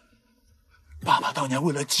啊，爸爸当年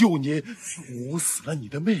为了救你，捂死了你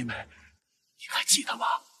的妹妹，你还记得吗？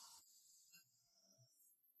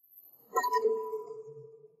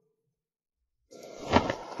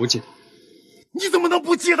不记得。你怎么能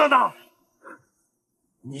不记得呢？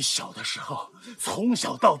你小的时候，从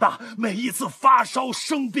小到大，每一次发烧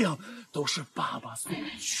生病，都是爸爸送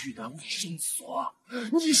你去的卫生所。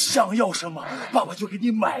你想要什么，爸爸就给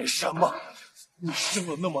你买什么。你生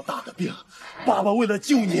了那么大的病，爸爸为了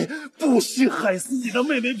救你，不惜害死你的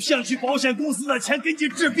妹妹，骗取保险公司的钱给你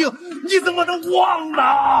治病，你怎么能忘呢？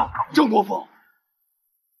郑国峰，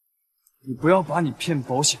你不要把你骗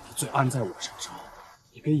保险的罪安在我身上。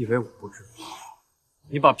你别以为我不知道，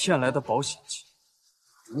你把骗来的保险金，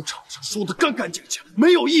赌场上输得干干净净，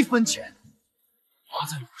没有1分钱花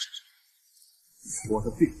在了我身上。我的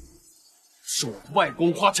病是我外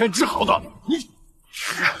公花钱治好的。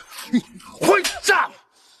你混账！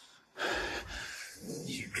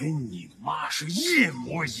你跟你妈是一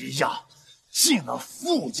模一样，进了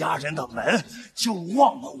富家人的门，就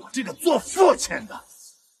忘了我这个做父亲的。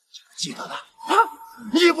记得了啊？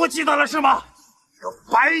你不记得了是吗？个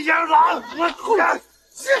白眼狼！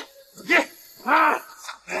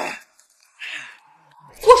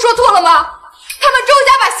我说错了吗？他们周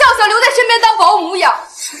家把笑笑留在身边当保姆养，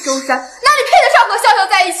周山哪里配得上和笑笑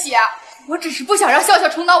在一起啊？我只是不想让笑笑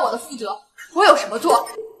重蹈我的覆辙，我有什么错？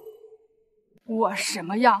我什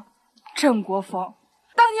么样？郑国峰，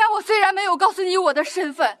当年我虽然没有告诉你我的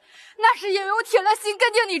身份，那是因为我铁了心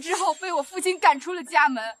跟定你之后，被我父亲赶出了家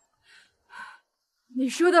门。你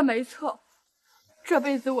说的没错，这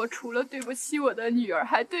辈子我除了对不起我的女儿，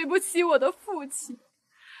还对不起我的父亲。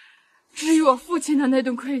至于我父亲的那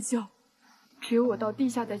顿愧疚，只有我到地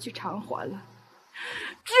下再去偿还了。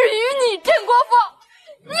至于你，郑国峰，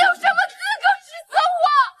你有什么资格指责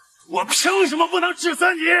我？我凭什么不能指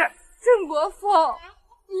责你？郑国峰，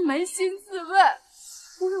你扪心自问，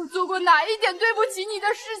我有做过哪一点对不起你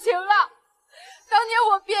的事情了？当年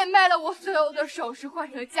我变卖了我所有的首饰，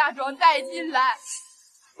换成嫁妆带进来，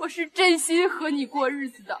我是真心和你过日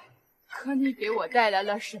子的。可你给我带来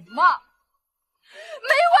了什么？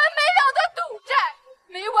没完没了的赌债，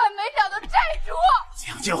没完没了的债主。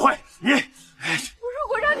江静慧，你如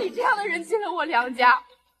果让你这样的人进了我梁家，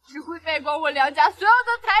只会败光我梁家所有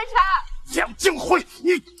的财产。江静慧，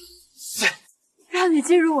你让你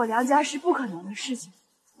进入我梁家是不可能的事情，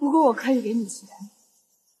不过我可以给你钱。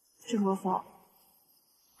郑国峰，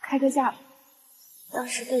开个价吧。当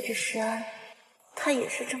时对着时安，他也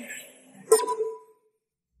是这么说。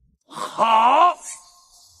好，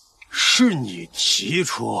是你提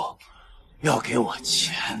出要给我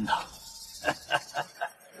钱的，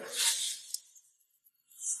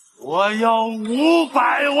我要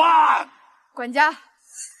500万。管家，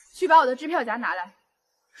去把我的支票夹拿来，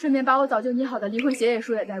顺便把我早就拟好的离婚协议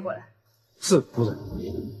书也带过来。是夫人。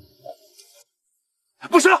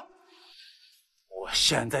不是，我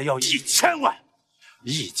现在要1000万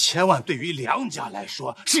，1000万对于梁家来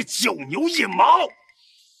说是9牛1毛。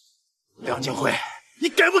梁静慧，你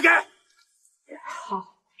给不给？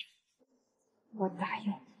好，我答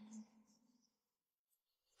应。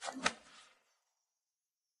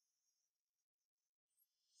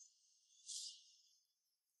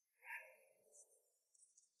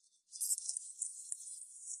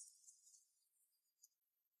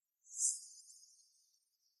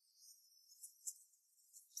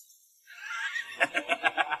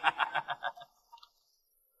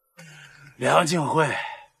梁静慧，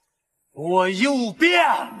我又变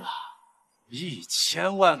了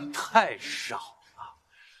，1000万太少了，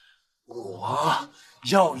我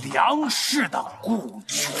要梁氏的股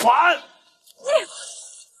权。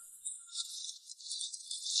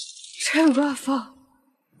陈国峰，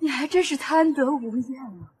你还真是贪得无厌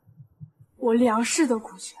啊！我梁氏的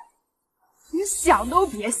股权，你想都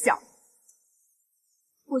别想，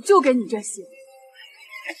我就给你这些。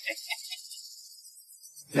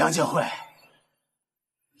梁静慧，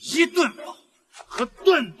一顿饱和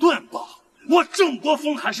顿顿饱，我郑国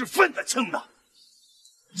峰还是分得清的。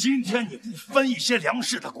今天你不分一些梁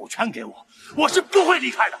氏的股权给我，我是不会离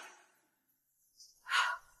开的。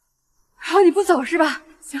好，你不走是吧？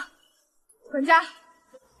行，管家，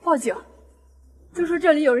报警，就说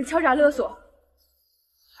这里有人敲诈勒索。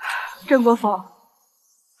郑国峰，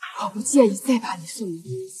我不介意再把你送进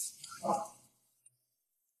监狱。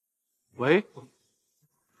喂，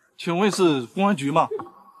请问是公安局吗？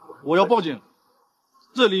我要报警，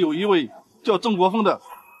这里有一位叫郑国峰的，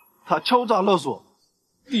他敲诈勒索，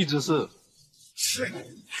地址是。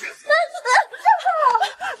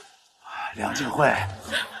梁静慧，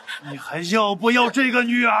你还要不要这个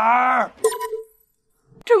女儿？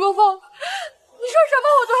郑国峰，你说什么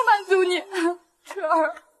我都满足你。晨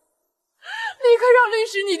儿，立刻让律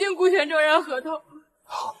师拟定股权转让合同。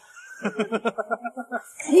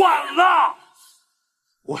晚了，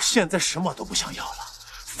我现在什么都不想要了，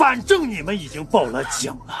反正你们已经报了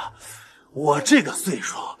警了。我这个岁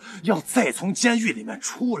数，要再从监狱里面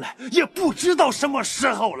出来，也不知道什么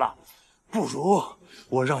时候了。不如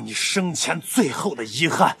我让你生前最后的遗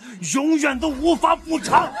憾，永远都无法补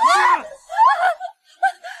偿。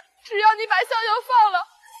只要你把逍遥放了，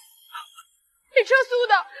你撤诉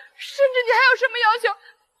的，甚至你还有什么要求，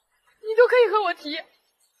你都可以和我提。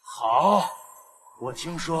好，我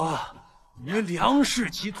听说你梁氏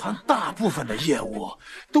集团大部分的业务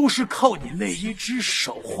都是靠你那一只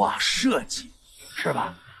手画设计，是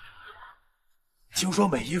吧？听说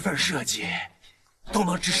每一份设计都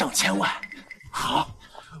能值上千万。好，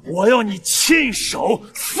我要你亲手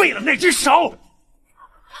废了那只手。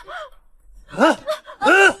不可以！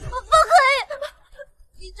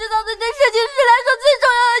你知道，对设计师来说最重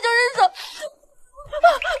要的就是手。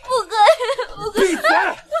不可以，不可以！闭嘴！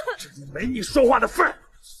这里没你说话的份儿，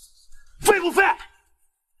废不废？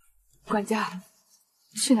管家，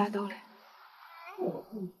去拿刀来。不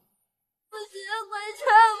行，管家，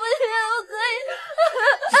不行，不可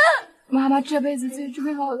以！妈妈这辈子最重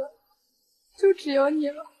要的就只有你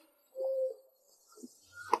了。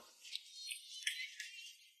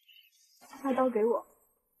把刀给我！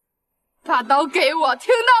把刀给我！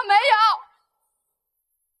听到没有？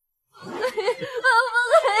不可以，不行！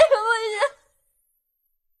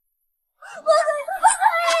不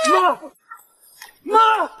可以！妈！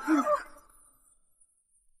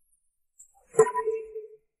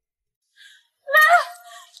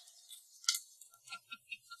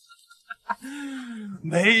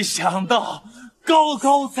没想到高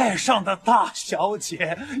高在上的大小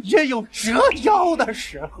姐也有折腰的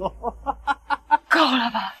时候。够了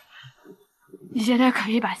吧？你现在可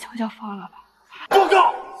以把乔乔放了吧？不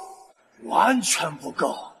够，完全不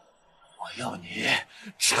够！我要你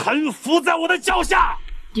臣服在我的脚下。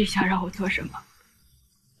你想让我做什么？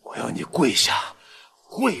我要你跪下，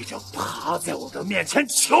跪着趴在我的面前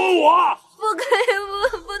求我。不可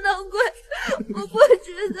以，不能跪，我不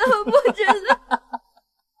知道，不知道。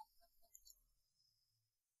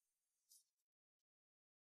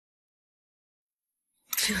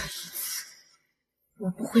这一次，我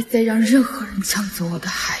不会再让任何人抢走我的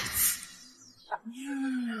孩子。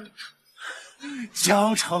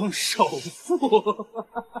江城首富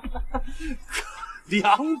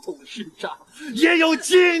梁董事长也有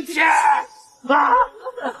今天啊！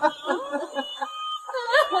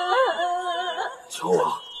求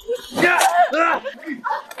我！你有没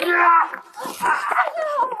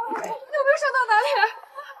有伤到哪里？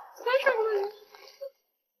没事吧？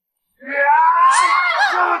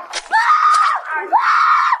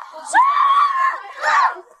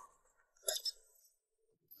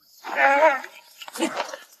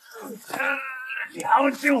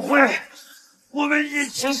梁静慧，我们一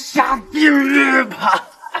起下地狱吧！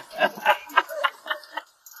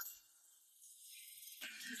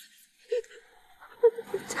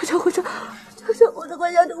求求回去，求求我的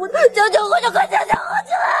管家，我求求回去，快求求回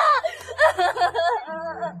去了！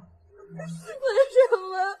为什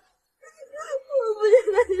么？我不应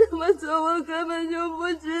该这么做，我根本就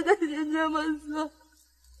不值得你这么做。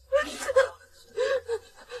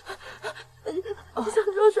你想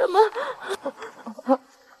说什么？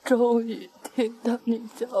终于听到你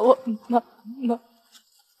叫我妈妈。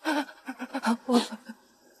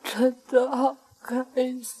的好开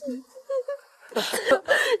心。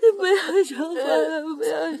你不要说话了，不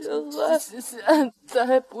要说话。现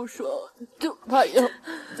在不说，就怕以后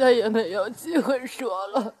再也没有机会说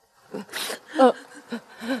了。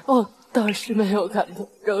我当时没有看透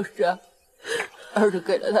周深，而是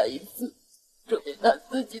给了他一次证明他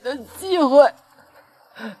自己的机会。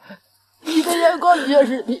你的眼光确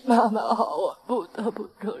实比妈妈好，我不得不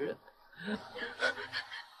承认。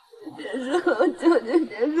别说了，我求你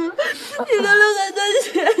别说，你的路还在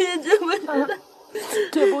学也知不知道？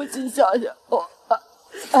对不起，小小，我妈，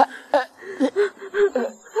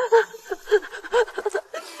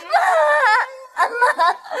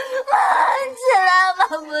起来吧，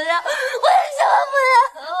不要！为什么不要？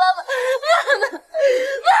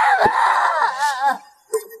妈！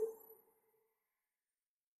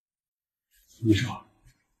医生，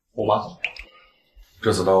我妈怎么样？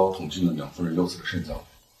这次刀捅进了两夫人幼子的肾脏，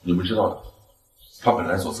你们知道的，她本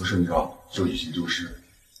来左侧肾脏就已经丢失，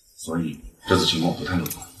所以这次情况不太乐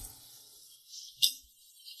观。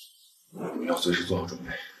你们要随时做好准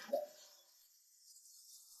备。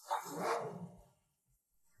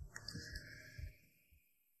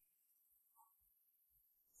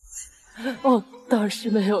我当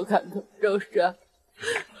时没有看透周深，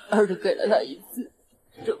而是给了他一次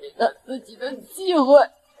证明他自己的机会。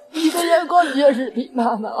你的眼光确实比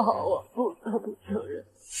妈妈好，我不得不承认。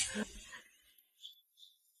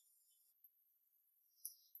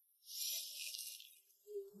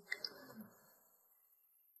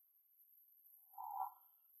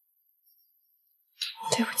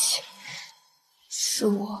对不起，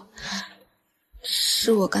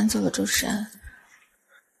是我赶走了周深，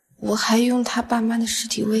我还用他爸妈的尸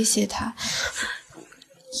体威胁他，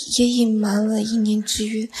也隐瞒了1年之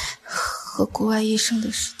约和国外医生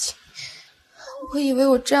的事情。我以为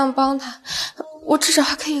我这样帮他，我至少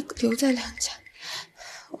还可以留在梁家，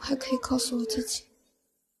我还可以告诉我自己，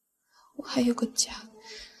我还有个家。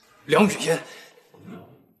梁雨嫣，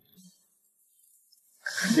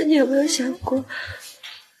可是你有没有想过，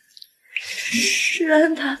诗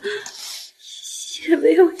安她也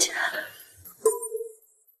没有家，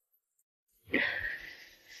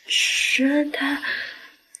诗安她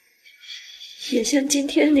也像今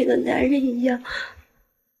天那个男人一样，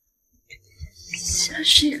像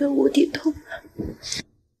是一个无底洞啊！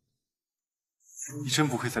你真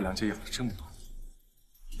不愧在梁家养了这么多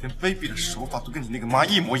年，连卑鄙的手法都跟你那个妈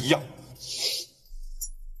一模一样。你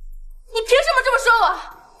凭什么这么说我？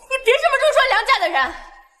你凭什么这么说梁家的人？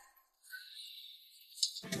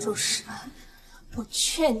周诗安，我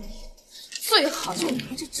劝你最好就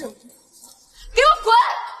离着这里，给我滚！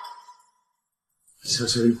小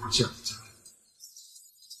小一股犟劲，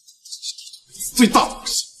最大的不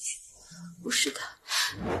是。不是的，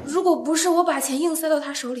如果不是我把钱硬塞到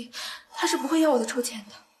他手里，他是不会要我的抽钱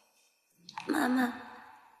的。妈妈，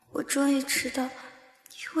我终于知道你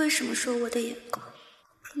为什么说我的眼光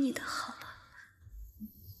比你的好了。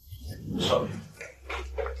少爷，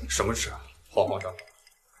什么事？慌慌张张。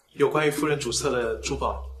有关于夫人主册的珠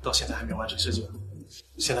宝，到现在还没完成设计，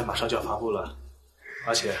现在马上就要发布了，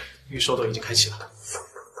而且预售都已经开启了。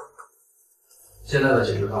现在的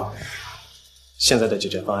解决方案？现在的解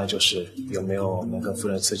决方案就是有没有能跟夫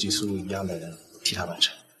人设计思路一样的人替她完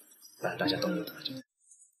成，不然大家都没有得救。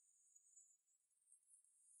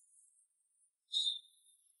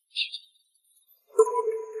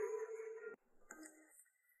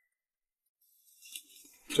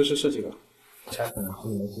这是设计稿，拆分后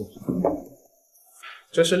面的字。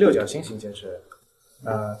这是六角星形戒指，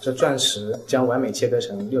这钻石将完美切割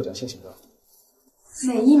成六角星形状。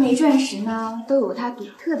每一枚钻石呢，都有它独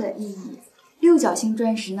特的意义。六角星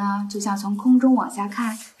钻石呢，就像从空中往下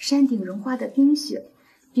看山顶融化的冰雪，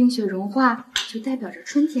冰雪融化就代表着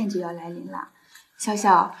春天就要来临了。小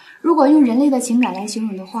小，如果用人类的情感来形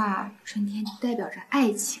容的话，春天就代表着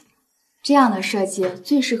爱情。这样的设计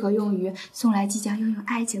最适合用于送来即将拥有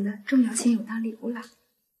爱情的重要亲友当礼物了。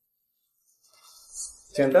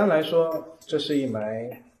简单来说，这是一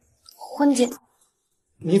枚婚戒。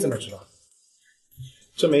你怎么知道？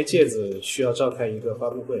这枚戒指需要召开一个发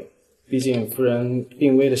布会，毕竟夫人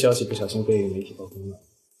病危的消息不小心被媒体曝光了，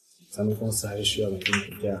咱们公司还是需要稳定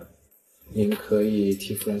评价。您可以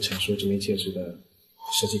替夫人阐述这枚戒指的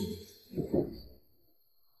设计理念。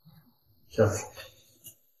是，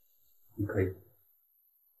你可以。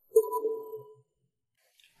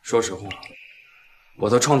说实话，我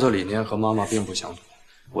的创作理念和妈妈并不相同，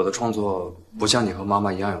我的创作不像你和妈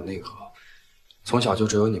妈一样有内核，从小就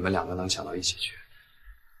只有你们两个能想到一起去。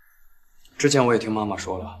之前我也听妈妈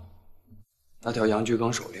说了，那条洋桔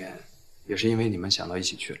梗手链也是因为你们想到一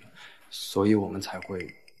起去了，所以我们才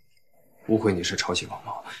会误会你是抄袭王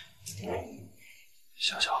茂。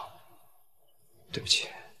小小，对不起，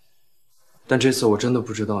但这次我真的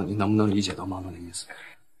不知道你能不能理解到妈妈的意思。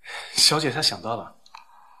小姐她想到了，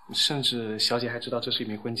甚至小姐还知道这是一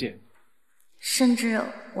枚婚戒，甚至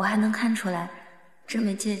我还能看出来，这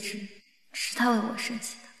枚戒指是她为我设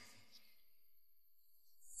计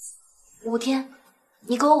的。5天，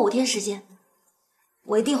你给我5天时间，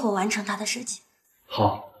我一定会完成她的设计。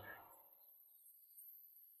好。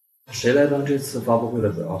谁来当这次发布会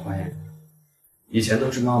的主要发言人？以前都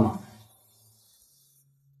是妈妈，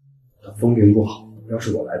她风评不好，要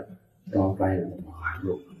是我来当发言人的话，还不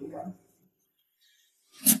如我不办。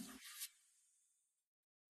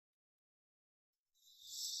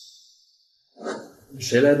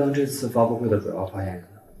谁来当这次发布会的主要发言人？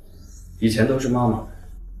以前都是妈妈，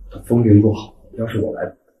她风评不好，要是我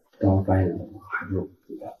来当发言人的话，还不如我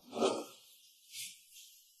不办。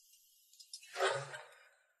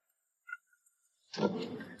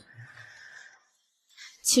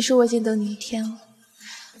其实我已经等你1天了，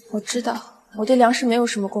我知道我对粮食没有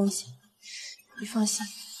什么贡献，你放心，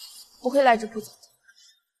不会赖着不走的，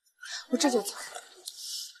我这就走。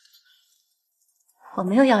我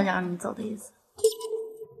没有要让你走的意思。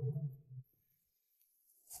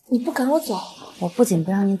你不赶我走？我不仅不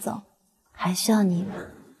让你走，还需要你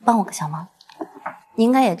帮我个小忙。你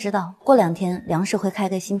应该也知道，过2天粮食会开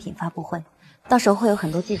个新品发布会，到时候会有很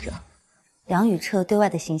多记者。梁宇彻对外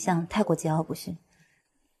的形象太过桀骜不驯，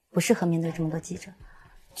不适合面对这么多记者。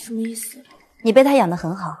什么意思？你被他养得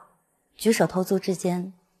很好，举手投足之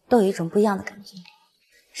间都有一种不一样的感觉，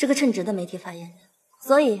是个称职的媒体发言人。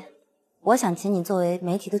所以我想请你作为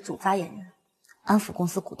媒体的主发言人，安抚公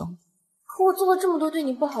司股东。可我做了这么多对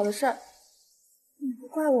你不好的事儿，你不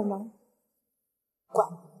怪我吗？怪。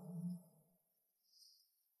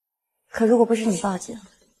可如果不是你报警，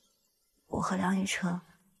我和梁宇彻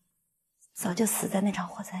早就死在那场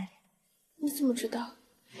火灾里。你怎么知道？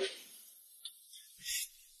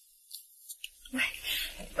喂，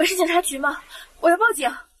我是警察局吗？我要报警。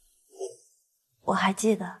我还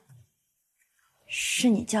记得，是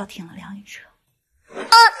你叫停了梁宇彻。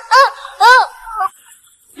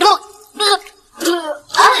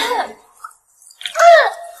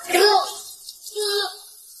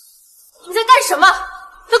你在干什么？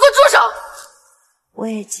你给我住手！我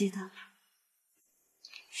也记得，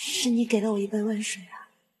是你给了我一杯温水啊。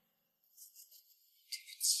对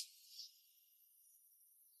不起。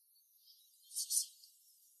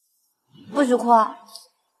不许哭啊！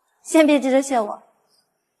先别急着谢我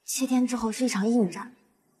，7天之后是一场硬战。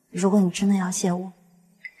如果你真的要谢我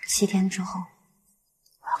，7天之后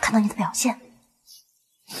我要看到你的表现。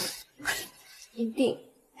一定。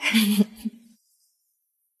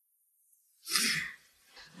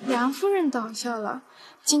梁夫人倒下了，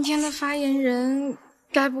今天的发言人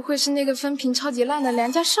该不会是那个风评超级烂的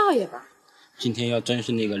梁家少爷吧？今天要真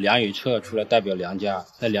是那个梁宇彻出来代表梁家，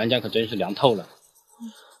那梁家可真是凉透了。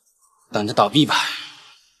等着倒闭吧。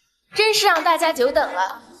真是让大家久等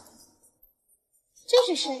了。这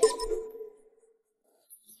是谁？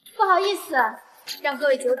不好意思，让各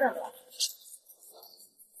位久等了。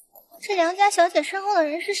这梁家小姐身后的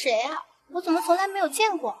人是谁啊？我怎么从来没有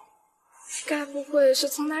见过？该不会是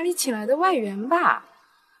从哪里请来的外援吧？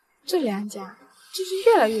这梁家真是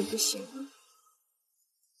越来越不行了。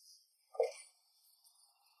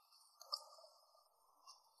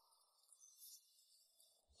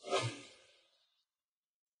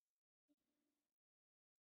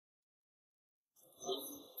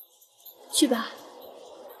去吧，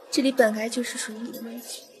这里本来就是属于你的位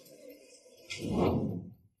置。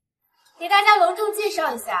给大家隆重介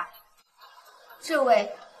绍一下，这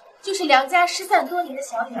位就是梁家失散多年的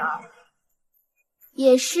小女儿，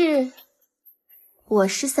也是我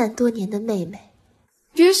失散多年的妹妹。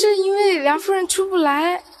别是因为梁夫人出不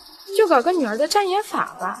来，就搞个女儿的障眼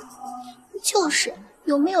法吧？就是，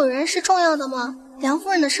有没有人是重要的吗？梁夫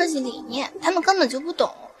人的设计理念，他们根本就不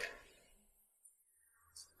懂。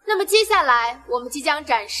那么接下来我们即将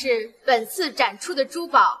展示本次展出的珠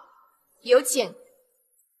宝，有请。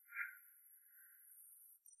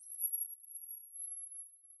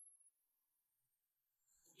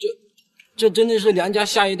这真的是梁家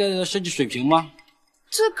下一代的设计水平吗？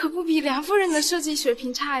这可不比梁夫人的设计水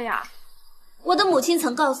平差呀。我的母亲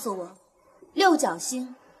曾告诉我，6角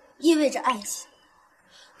星意味着爱情，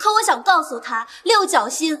可我想告诉她，6角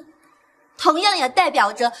星同样也代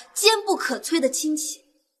表着坚不可摧的亲情。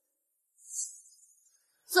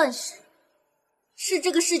钻石是这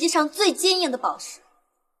个世界上最坚硬的宝石，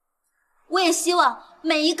我也希望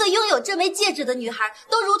每一个拥有这枚戒指的女孩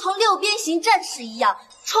都如同6边形战士一样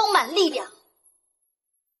充满力量，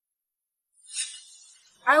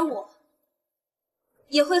而我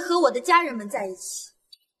也会和我的家人们在一起，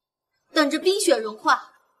等着冰雪融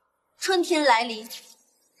化，春天来临，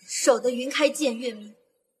守得云开见月明，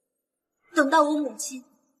等到我母亲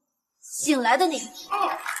醒来的那一天。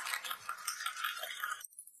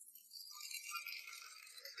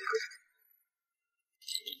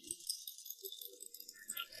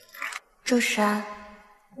周时安，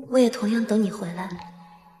我也同样等你回来，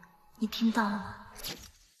你听到了吗？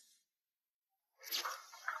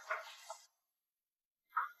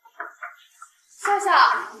笑笑，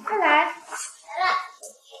快来！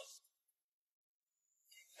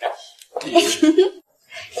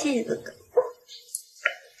谢谢哥哥。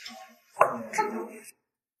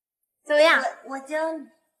怎么样？我教你。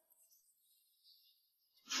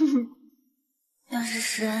要是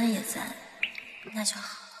时安也在，那就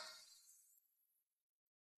好。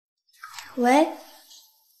喂，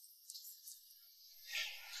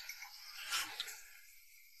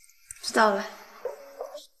知道了。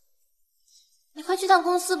你快去趟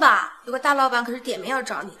公司吧，有个大老板可是点名要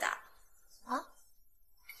找你的。啊？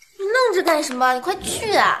你愣着干什么？你快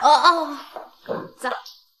去啊！哦，走。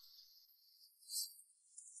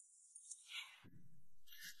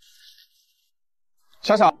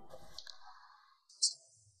小小，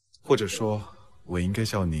或者说，我应该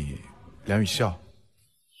叫你梁雨笑。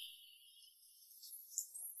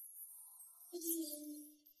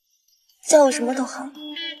叫我什么都好，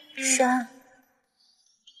时安，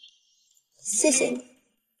谢谢你，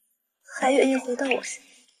还愿意回到我身边。